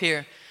call you up here.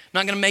 I'm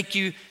not going to make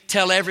you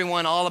tell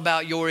everyone all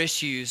about your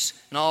issues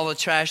and all the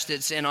trash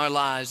that's in our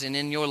lives and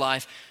in your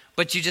life.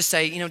 But you just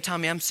say, you know,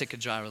 Tommy, I'm sick of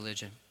dry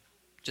religion.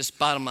 Just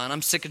bottom line,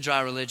 I'm sick of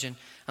dry religion.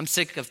 I'm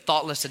sick of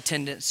thoughtless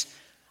attendance.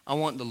 I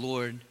want the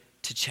Lord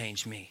to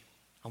change me.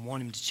 I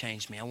want him to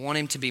change me. I want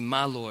him to be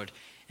my Lord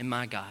and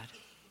my God.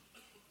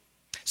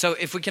 So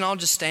if we can all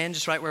just stand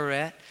just right where we're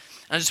at.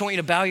 I just want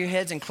you to bow your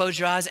heads and close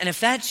your eyes. And if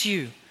that's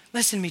you,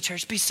 listen to me,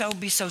 church, be so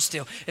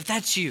still. If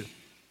that's you,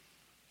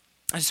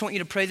 I just want you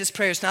to pray this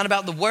prayer. It's not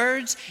about the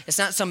words. It's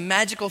not some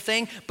magical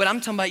thing, but I'm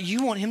talking about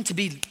you want him to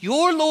be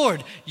your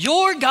Lord,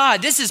 your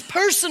God. This is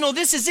personal.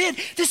 This is it.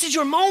 This is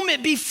your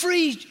moment. Be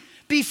free.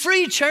 Be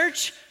free,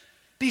 church.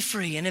 Be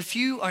free. And if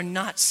you are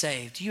not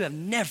saved, you have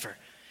never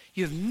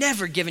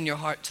given your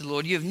heart to the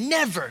Lord. You have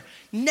never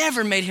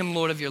made him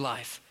Lord of your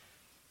life.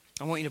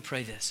 I want you to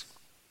pray this.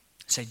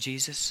 Say,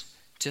 Jesus,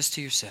 just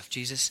to yourself,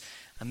 Jesus,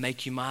 I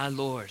make you my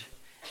Lord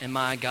and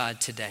my God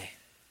today.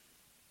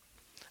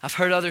 I've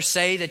heard others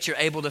say that you're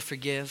able to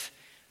forgive.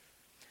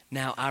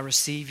 Now I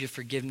receive your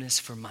forgiveness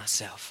for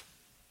myself.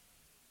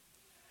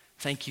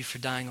 Thank you for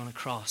dying on a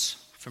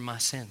cross for my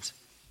sins.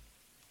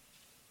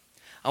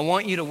 I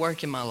want you to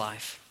work in my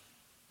life.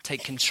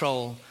 Take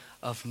control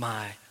of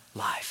my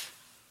life.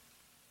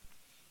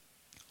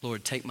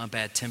 Lord, take my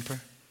bad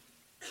temper.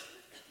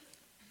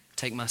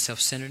 Take my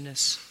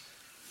self-centeredness.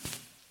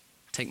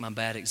 Take my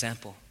bad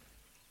example.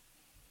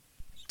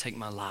 Take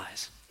my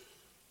lies.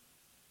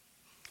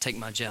 Take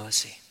my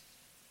jealousy.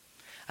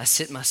 I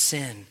sit my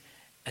sin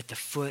at the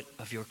foot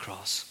of your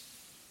cross.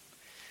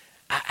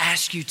 I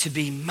ask you to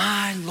be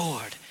my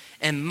Lord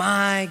and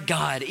my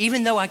God.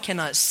 Even though I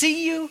cannot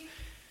see you,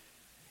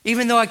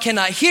 even though I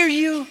cannot hear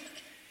you,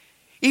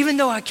 even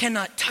though I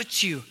cannot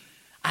touch you,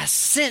 I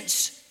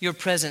sense your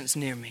presence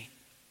near me.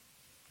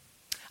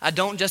 I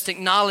don't just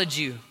acknowledge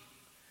you.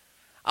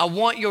 I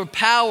want your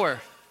power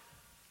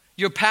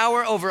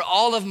over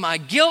all of my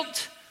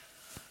guilt,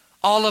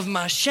 all of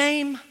my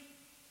shame.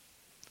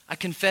 I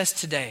confess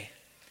today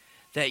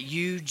that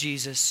you,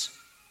 Jesus,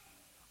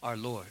 are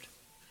Lord,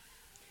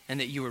 and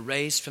that you were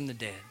raised from the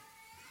dead.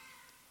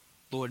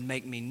 Lord,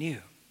 make me new.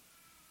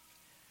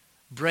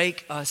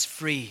 Break us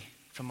free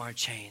from our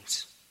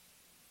chains.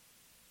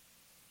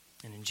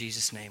 And in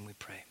Jesus' name we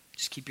pray.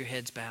 Just keep your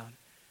heads bowed,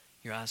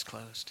 your eyes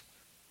closed.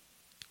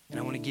 And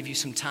I want to give you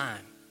some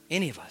time,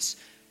 any of us,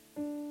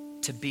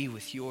 to be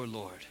with your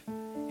Lord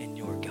and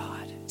your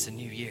God. It's a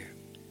new year.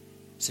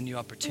 It's a new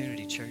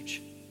opportunity,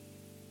 church.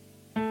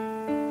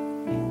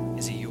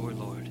 Is he your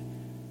Lord?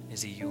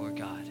 Is he your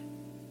God?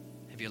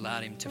 Have you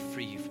allowed him to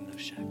free you from those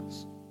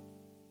shackles?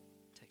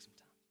 Take some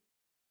time.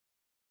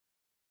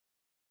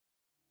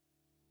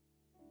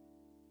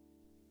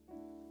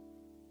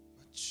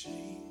 My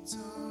chains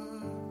are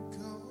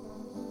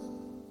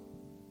gone.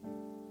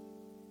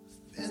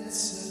 I've been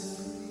set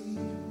free.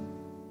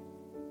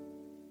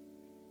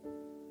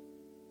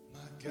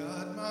 My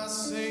God, my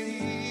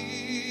Savior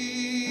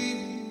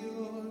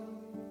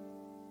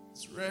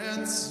has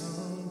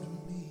ransomed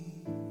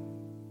me.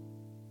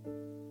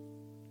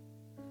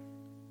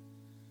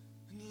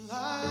 And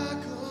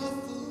like a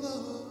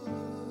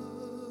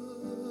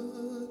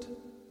flood,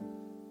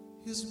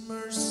 his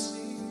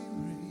mercy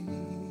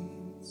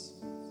reigns.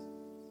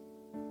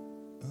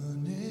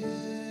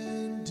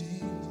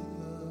 Unending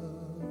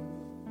love,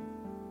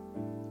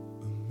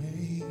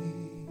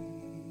 amazing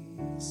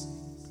grace,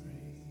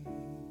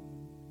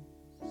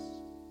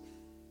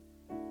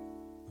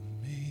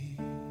 amazing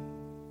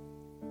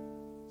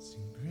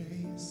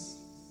grace,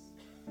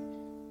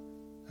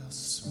 how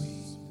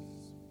sweet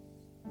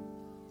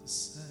the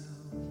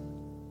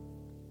sound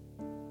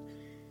that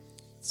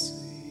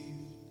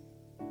saved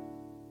a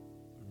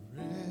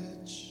wretch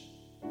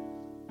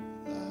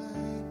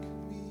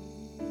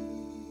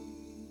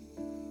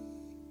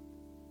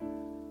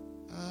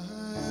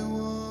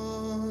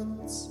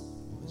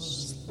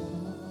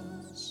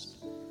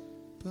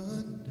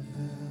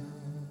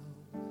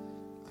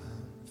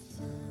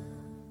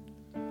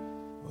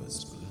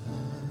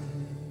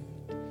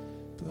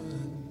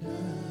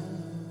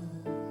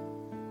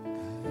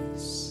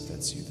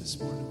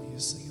morning when you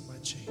sing in my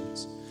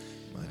chains.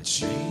 My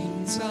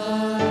chains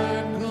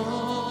are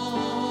gone.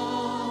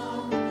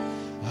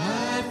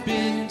 I've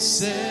been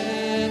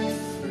set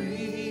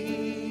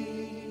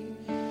free.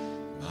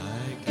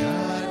 My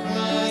God,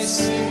 my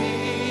Savior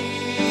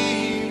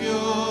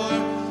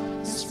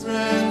has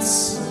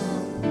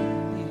ransomed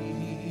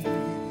me.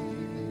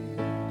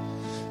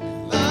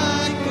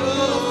 Like a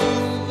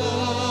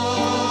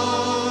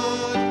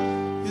flood,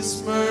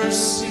 His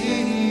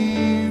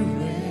mercy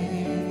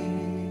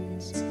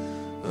reigns,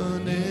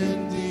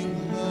 unending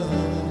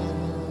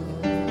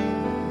love,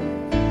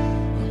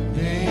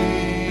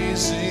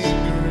 amazing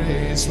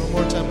grace. One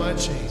more time, my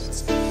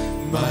chains.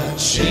 My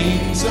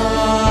chains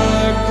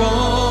are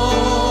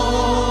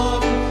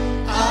gone.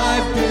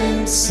 I've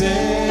been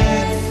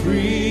set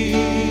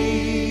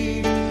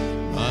free.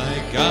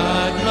 My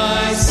God,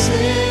 my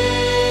Savior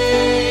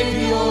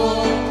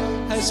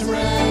has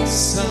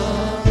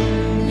ransomed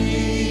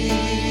me.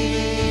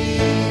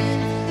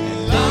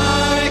 And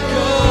like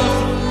a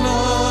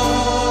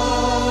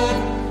flood,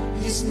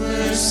 His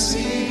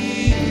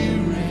mercy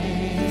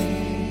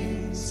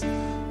reigns,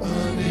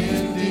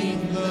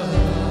 unending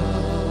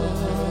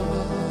love,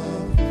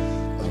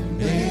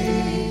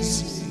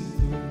 amazing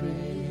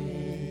grace.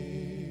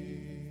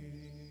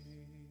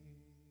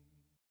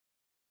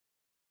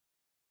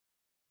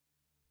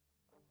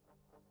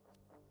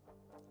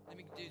 Let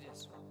me do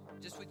this.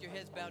 Just with your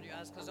heads bowed, your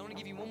eyes closed. I want to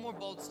give you one more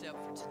bold step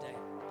for today.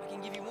 If I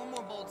can give you one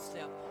more bold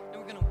step, then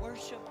we're going to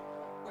worship.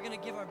 We're going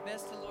to give our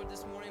best to the Lord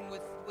this morning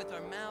with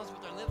our mouths,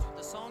 with our lips, with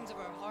the songs of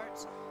our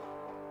hearts.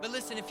 But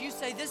listen, if you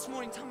say this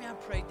morning, Tommy, I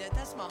prayed that.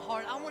 That's my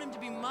heart. I want Him to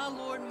be my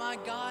Lord, my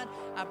God.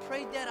 I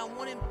prayed that. I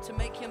want Him to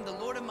make Him the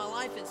Lord of my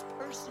life. It's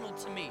personal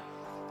to me.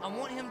 I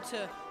want Him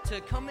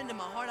to come into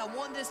my heart. I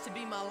want this to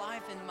be my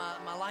life and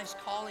my life's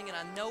calling, and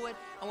I know it.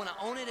 I want to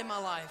own it in my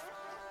life.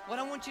 What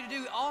I want you to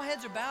do, all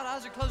heads are bowed,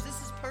 eyes are closed. This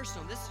is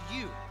personal. This is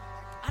you.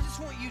 I just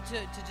want you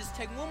to just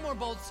take one more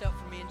bold step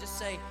for me and just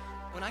say,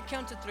 when I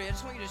count to 3, I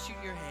just want you to shoot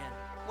your hand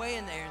way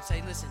in there and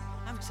say, listen,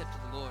 I've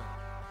accepted the Lord.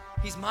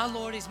 He's my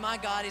Lord. He's my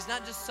God. He's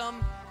not just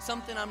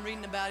something I'm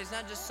reading about. He's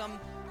not just some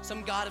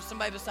God of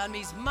somebody beside me.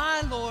 He's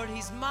my Lord.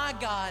 He's my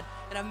God.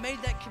 And I've made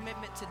that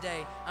commitment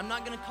today. I'm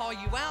not going to call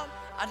you out.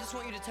 I just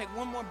want you to take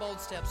one more bold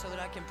step so that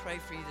I can pray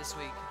for you this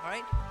week. All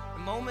right?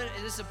 The moment,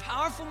 it is a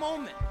powerful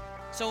moment.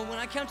 So when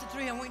I count to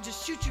 3, I want you to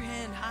just shoot your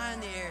hand high in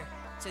the air.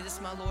 Say, this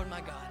is my Lord,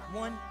 my God.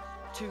 1,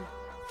 2,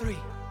 3.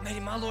 Made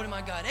Him my Lord and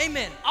my God.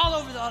 Amen. All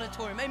over the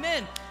auditorium.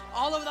 Amen.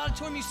 All over the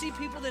auditorium, you see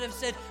people that have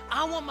said,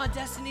 I want my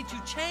destiny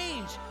to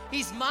change.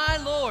 He's my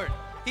Lord.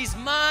 He's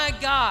my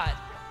God.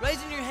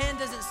 Raising your hand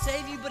doesn't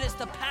save you, but it's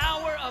the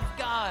power of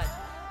God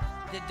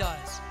that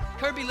does.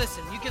 Kirby,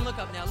 listen. You can look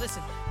up now.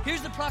 Listen.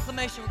 Here's the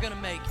proclamation we're going to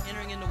make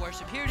entering into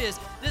worship. Here it is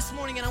this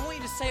morning, and I want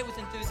you to say it with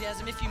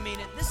enthusiasm if you mean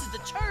it. This is the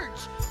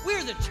church.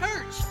 We're the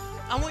church.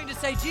 I want you to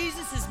say,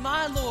 Jesus is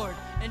my Lord,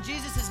 and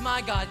Jesus is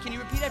my God. Can you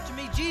repeat after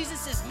me?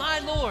 Jesus is my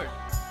Lord.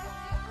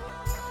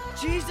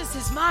 Jesus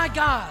is my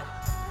God.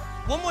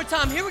 One more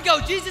time. Here we go.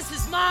 Jesus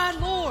is my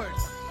Lord.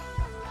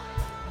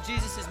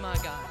 Jesus is my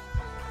God.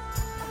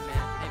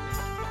 Amen. Amen.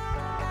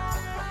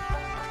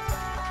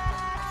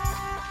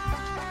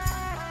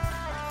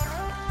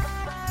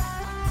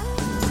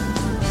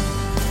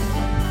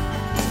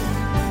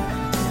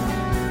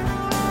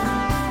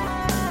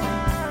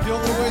 The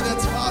only way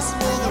that's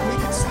possible that we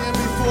can stand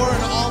before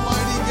an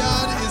almighty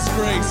God is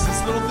grace.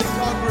 This little thing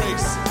called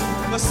grace.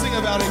 Let's sing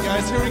about it,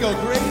 guys. Here we go.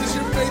 Great is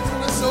your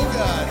faithfulness, oh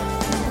God.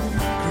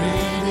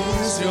 Great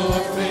is your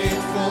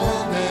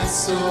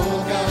faithfulness,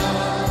 oh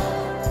God.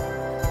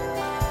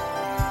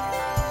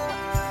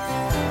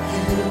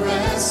 You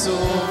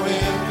wrestle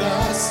with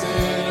the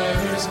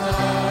sinner's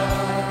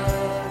heart.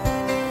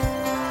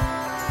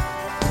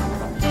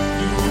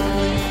 You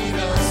lead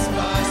us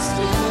by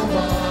still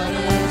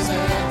waters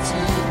and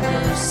to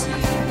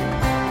mercy.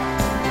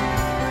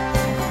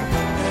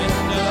 And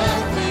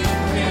nothing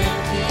can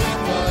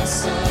keep us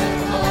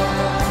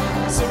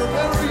apart. So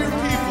remember your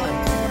people.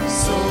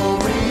 So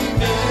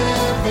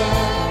remember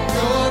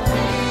your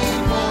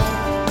people.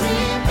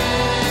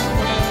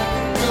 Remember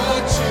your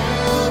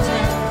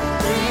children.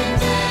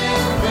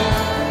 Remember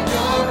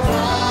your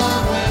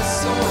promise,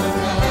 oh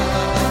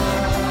God.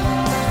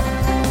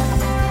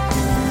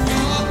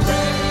 Your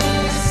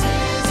grace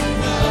is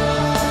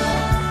enough.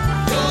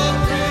 Your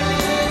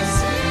grace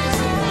is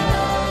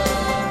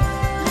enough.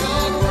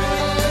 Your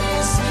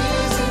grace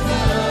is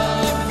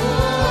enough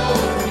for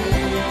me.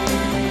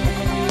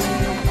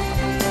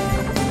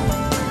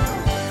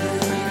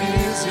 Great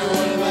is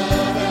your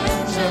love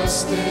and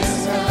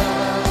justice, God.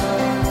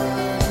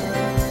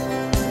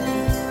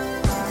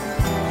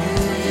 You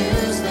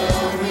use the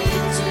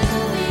weak to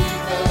lead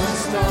the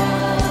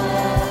strong.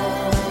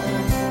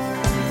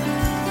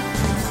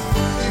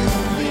 You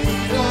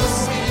lead us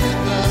in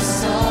the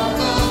song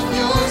of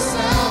your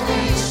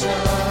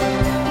salvation,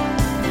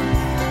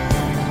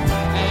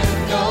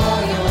 and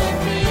all your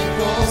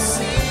people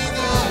sing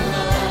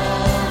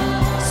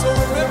along. So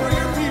remember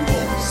your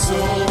people. So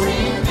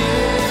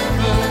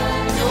remember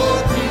your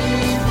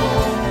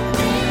people.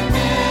 Remember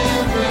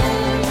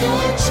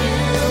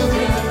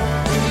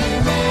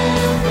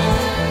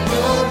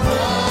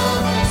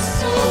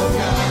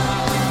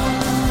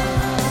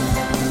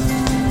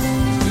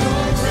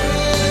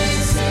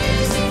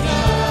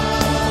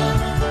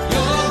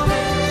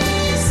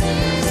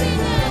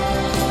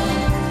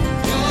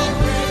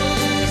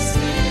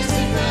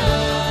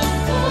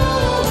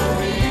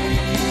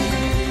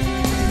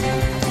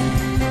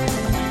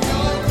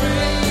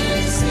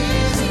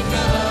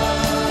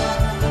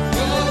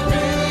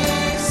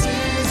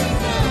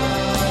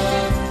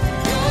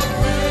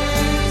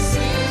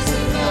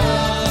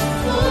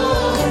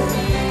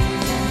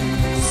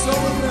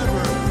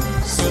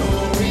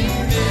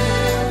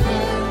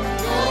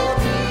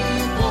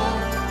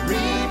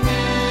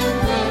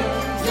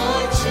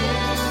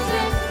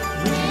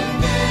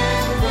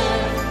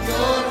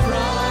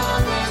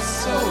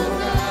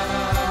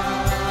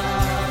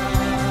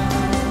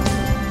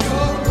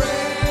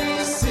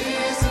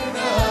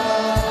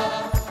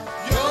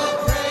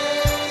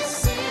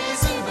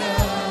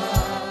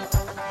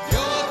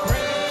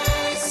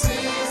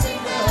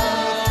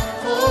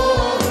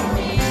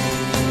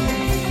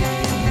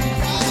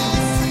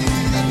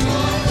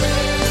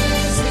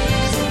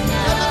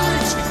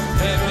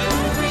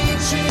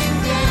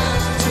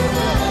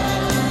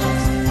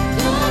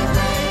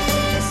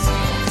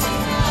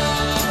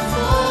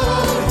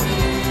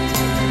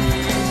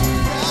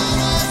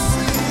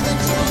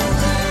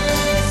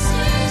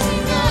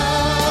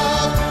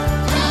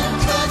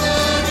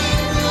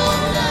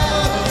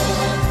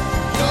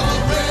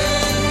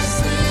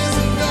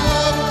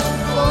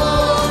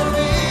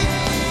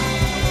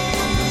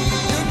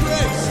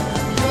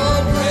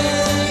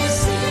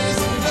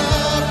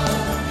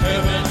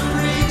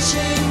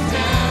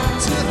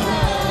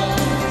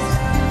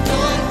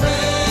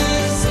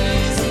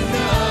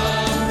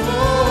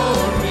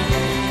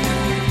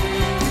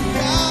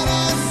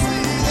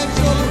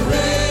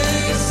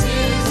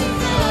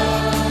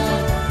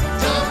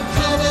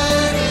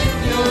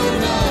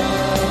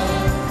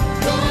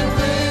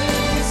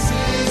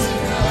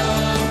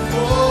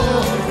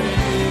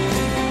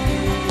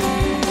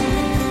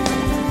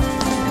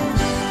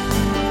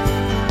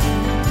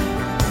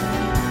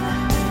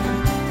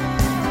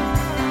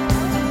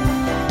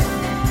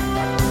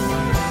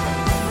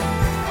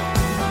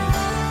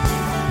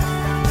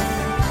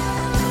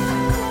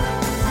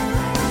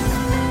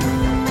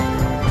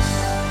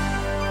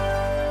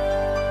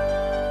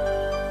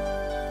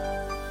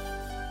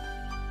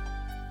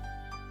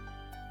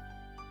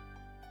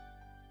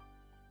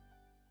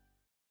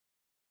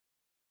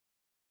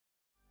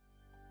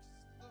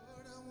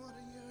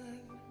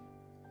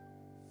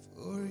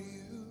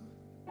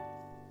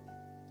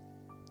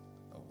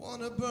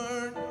want to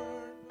burn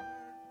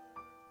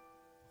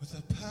with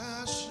a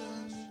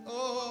passion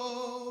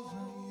over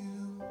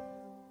you.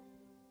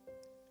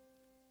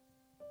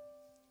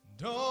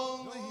 And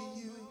only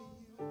you.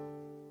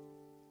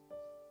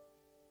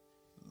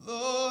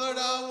 Lord,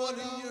 I want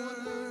to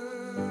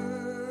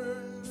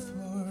yearn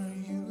for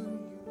you.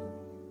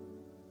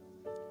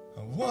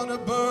 I want to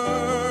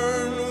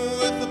burn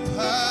with a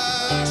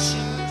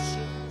passion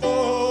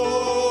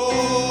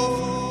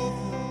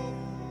over you.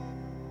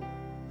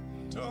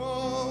 And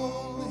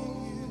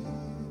only you.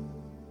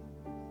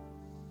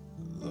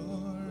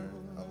 Lord,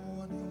 I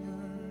want to yearn.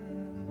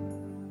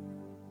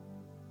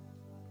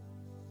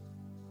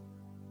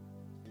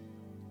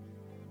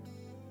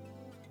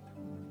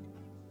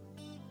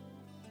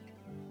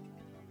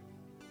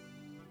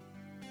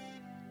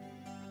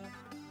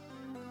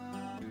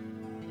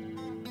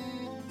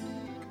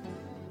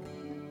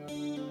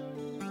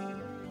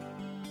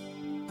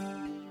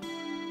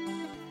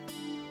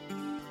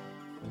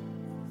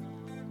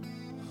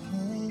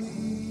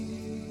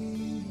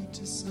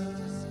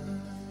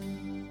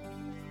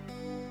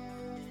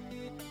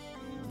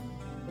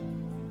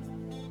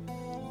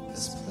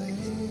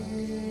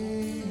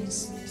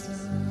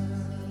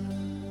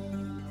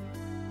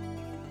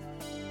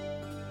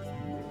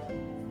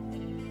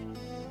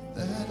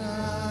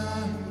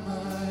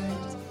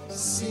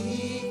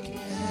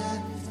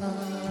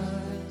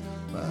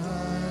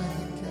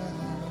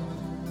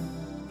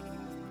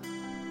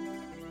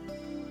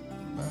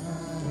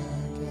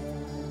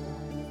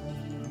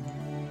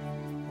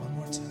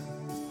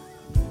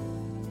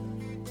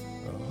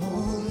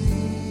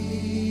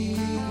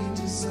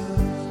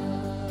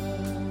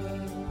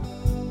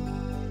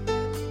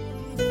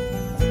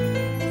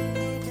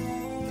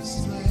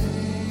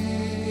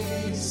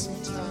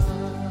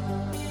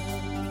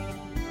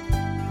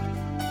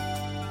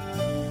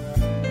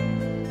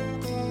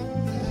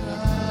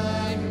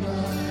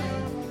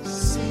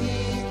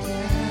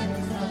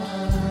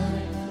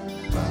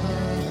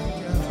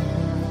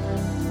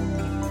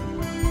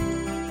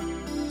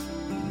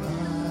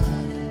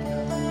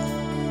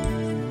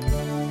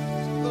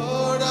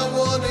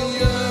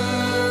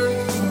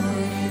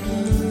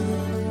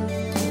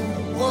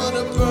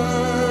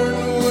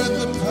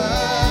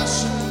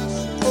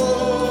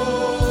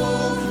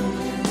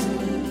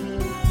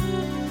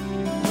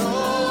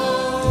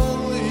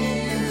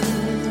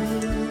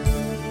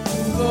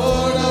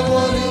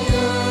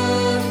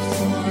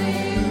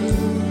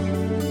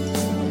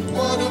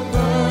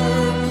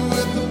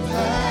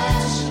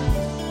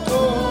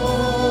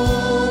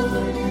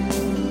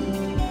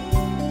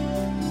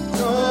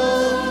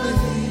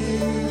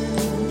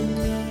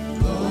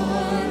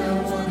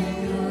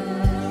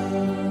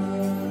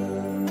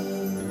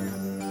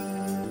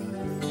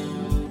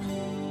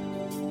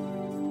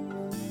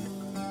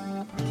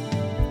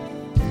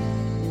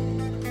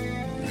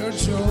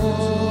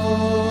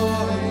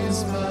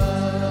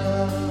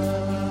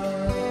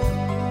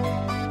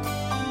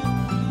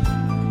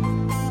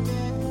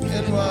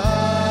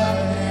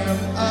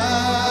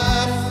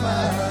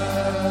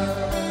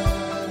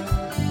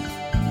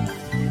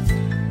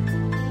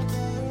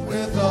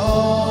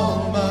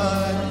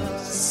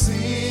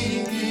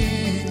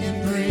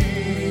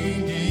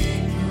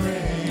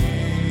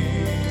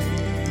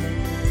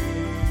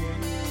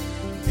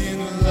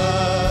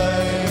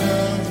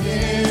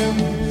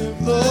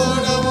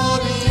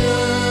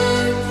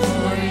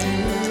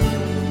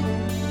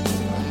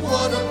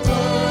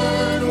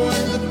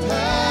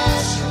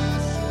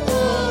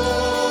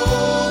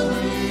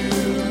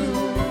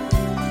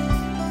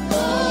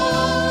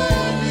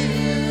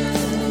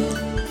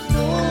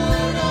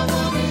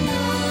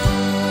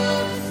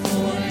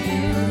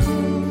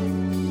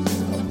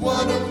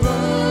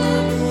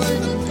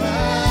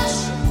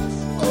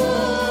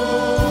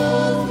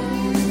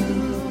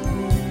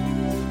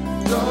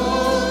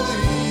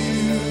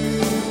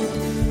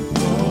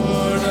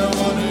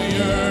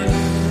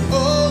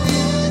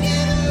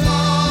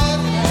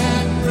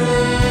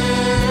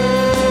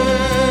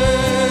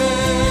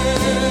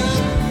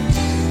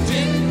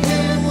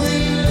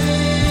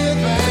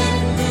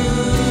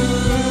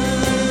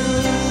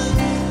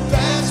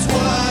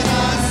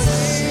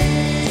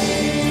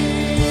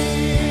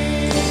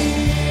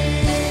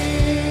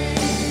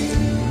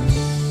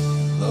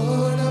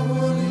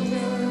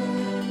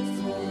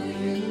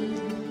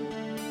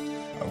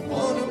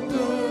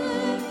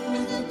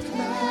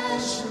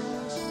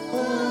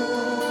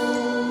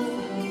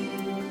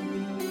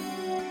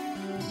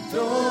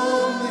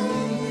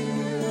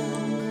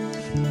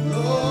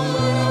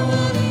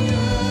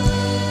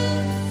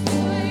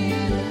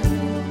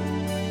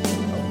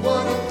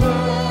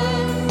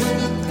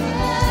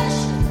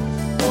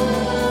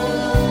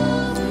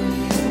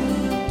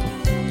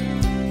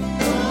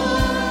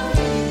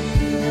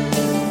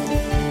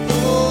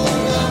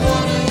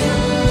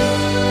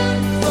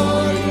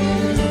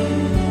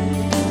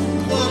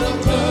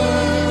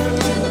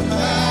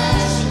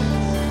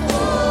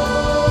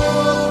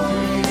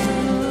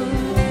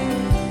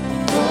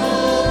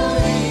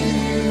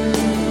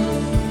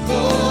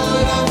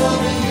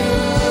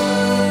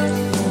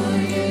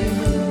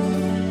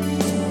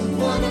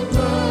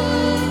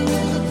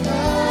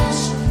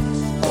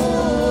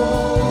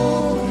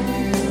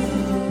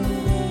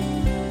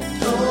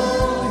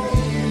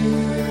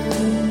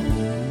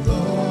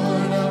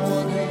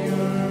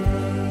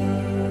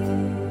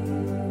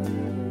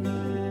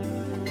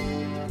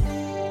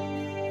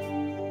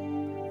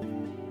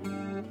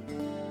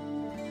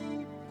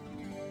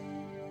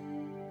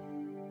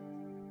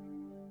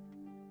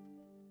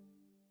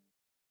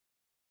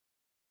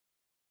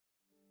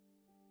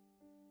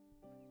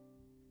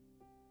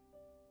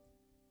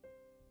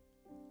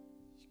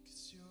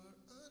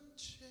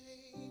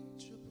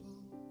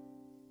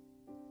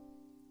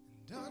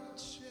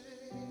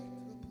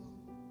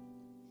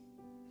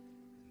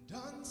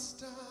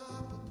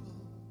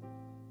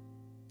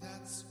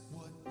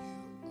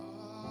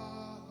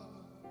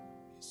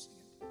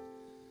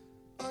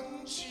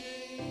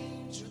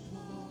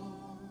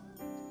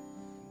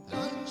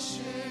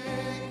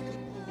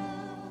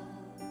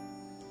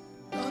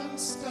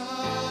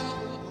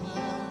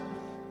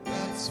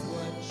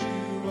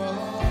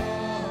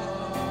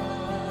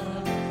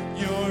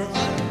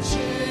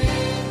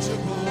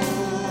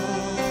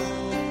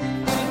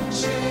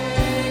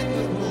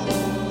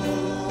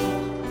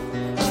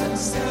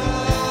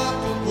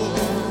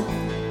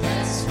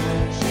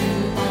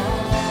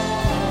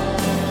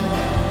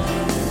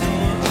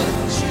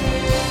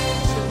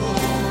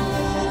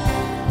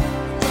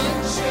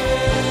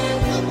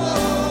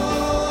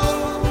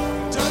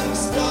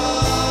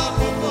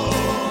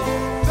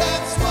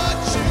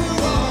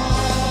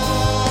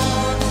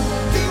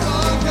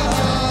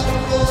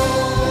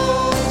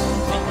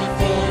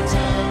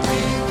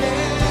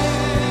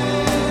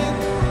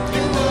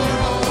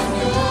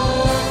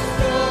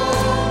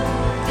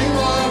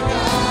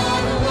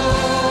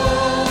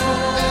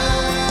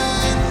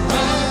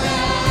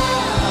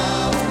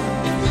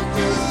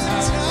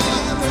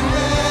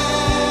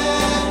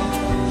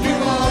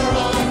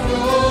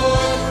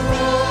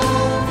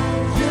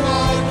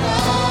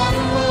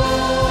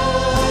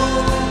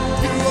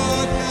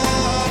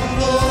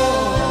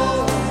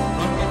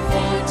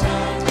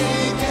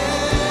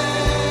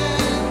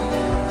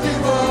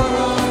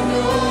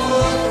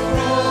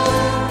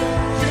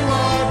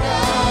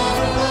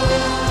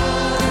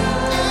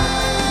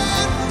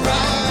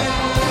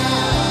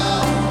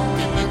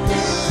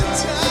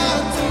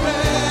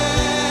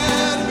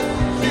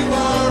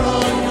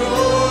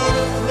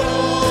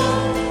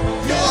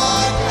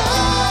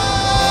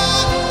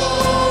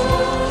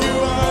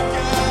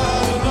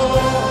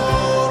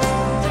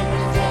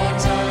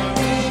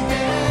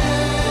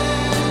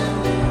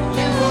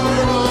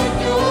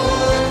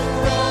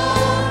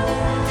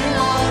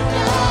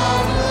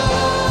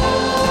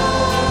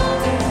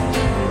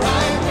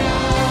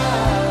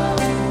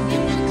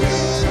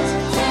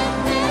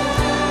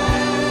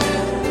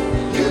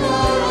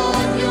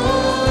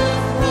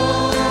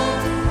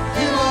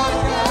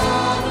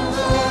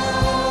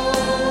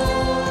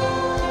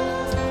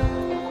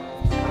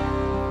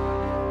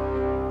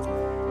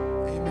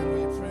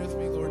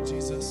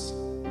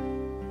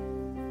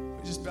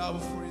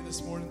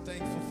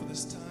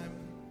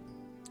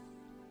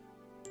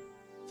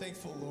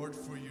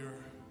 for your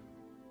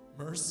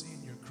mercy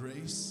and your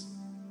grace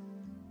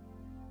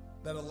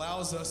that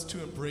allows us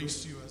to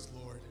embrace you as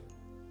Lord.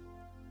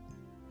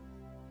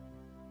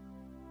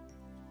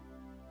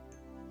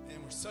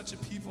 And we're such a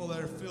people that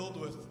are filled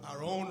with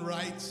our own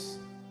rights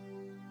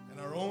and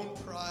our own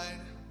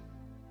pride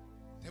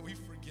that we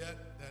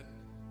forget that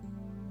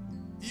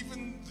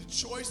even the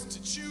choice to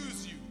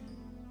choose you,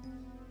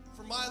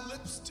 for my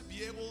lips to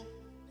be able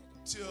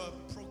to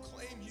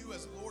proclaim you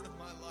as Lord of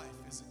my life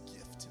is a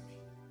gift to me.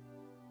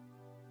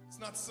 It's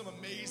not some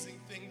amazing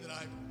thing that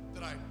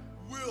I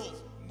will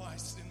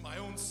in my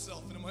own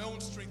self and in my own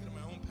strength and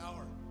in my own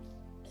power.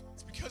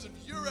 It's because of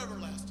your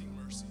everlasting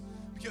mercy,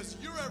 because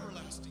your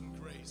everlasting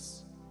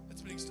grace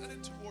that's been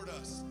extended toward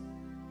us,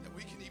 that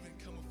we can even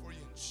come before you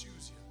and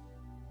choose you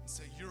and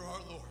say, you're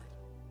our Lord,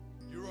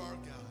 you're our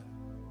God.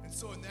 And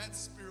so in that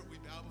spirit, we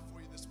bow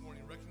before you this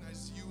morning,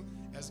 recognize you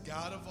as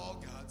God of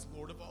all gods,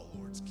 Lord of all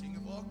lords, King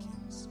of all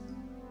kings,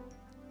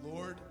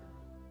 Lord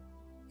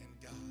and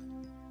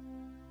God,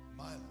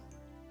 my Lord,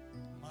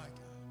 my God.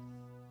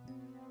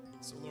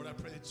 So Lord, I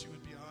pray that you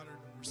would be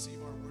honored and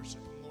receive our worship.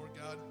 And Lord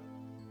God,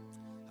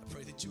 I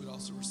pray that you would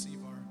also receive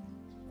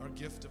our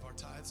gift of our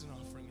tithes and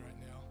offering right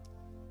now.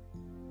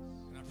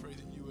 And I pray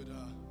that you'd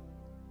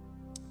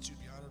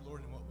be honored,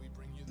 Lord, in what we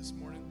bring you this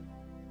morning.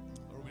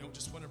 Lord, we don't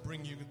just want to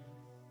bring you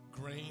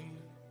grain,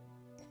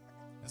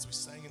 as we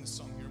sang in the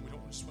song here. We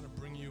don't just want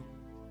to bring you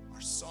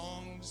our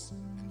songs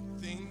and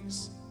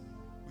things.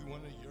 We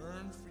want to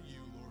yearn for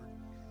you, Lord.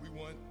 We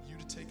want you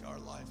to take our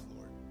life,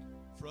 Lord,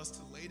 for us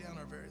to lay down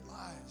our very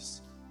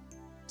lives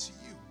to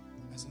you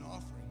as an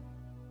offering.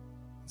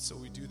 And so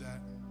we do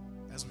that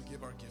as we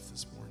give our gift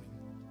this morning.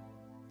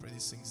 Pray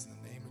these things in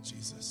the name of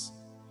Jesus.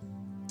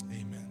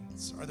 Amen.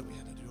 Sorry that we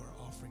had to do our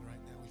offering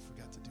right now. We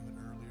forgot to do it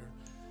earlier.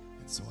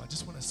 And so I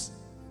just want to,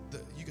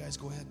 you guys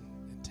go ahead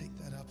and take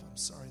that up. I'm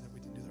sorry that we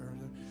didn't do that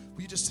earlier.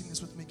 Will you just sing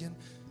this with me again?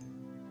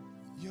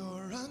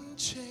 You're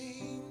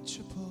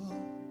unchangeable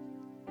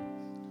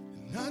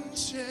and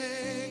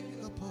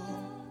unshakable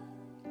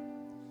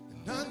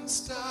and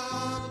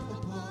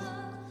unstoppable.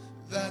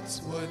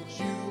 That's what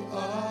you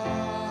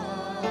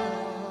are.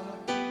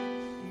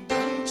 And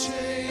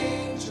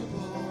unchangeable,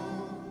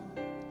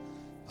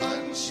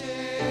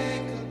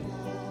 unshakable,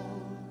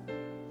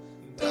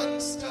 and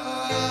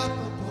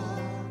unstoppable.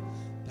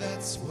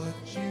 That's what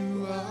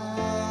you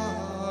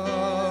are.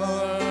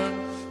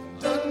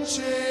 And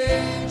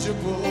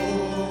unchangeable,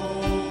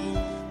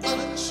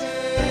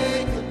 unshakable,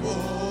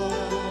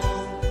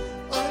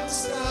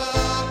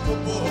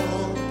 unstoppable.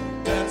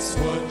 That's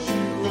what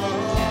you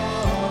are.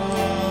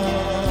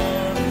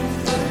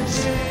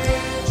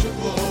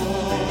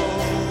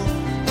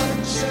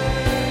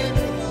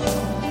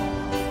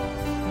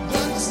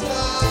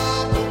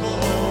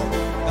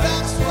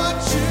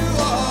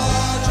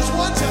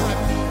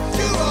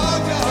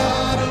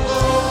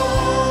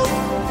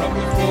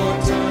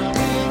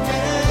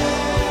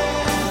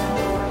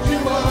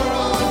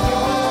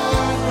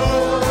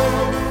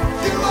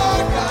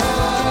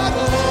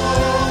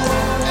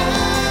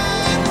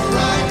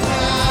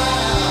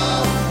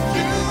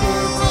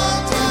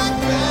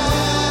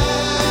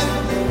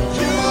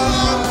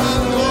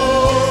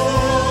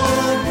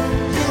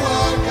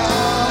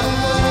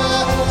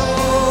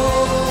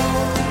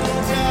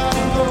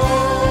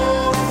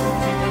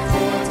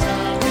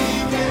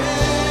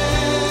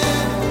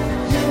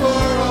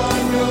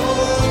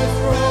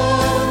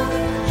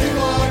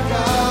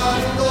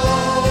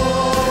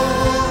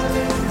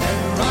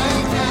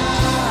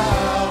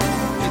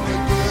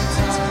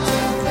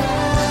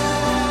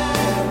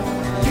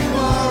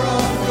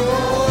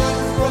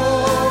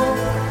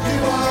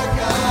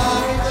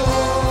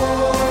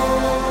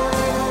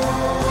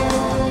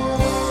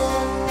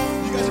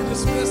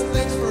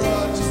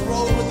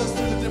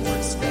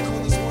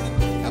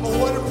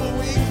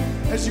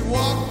 As you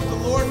walk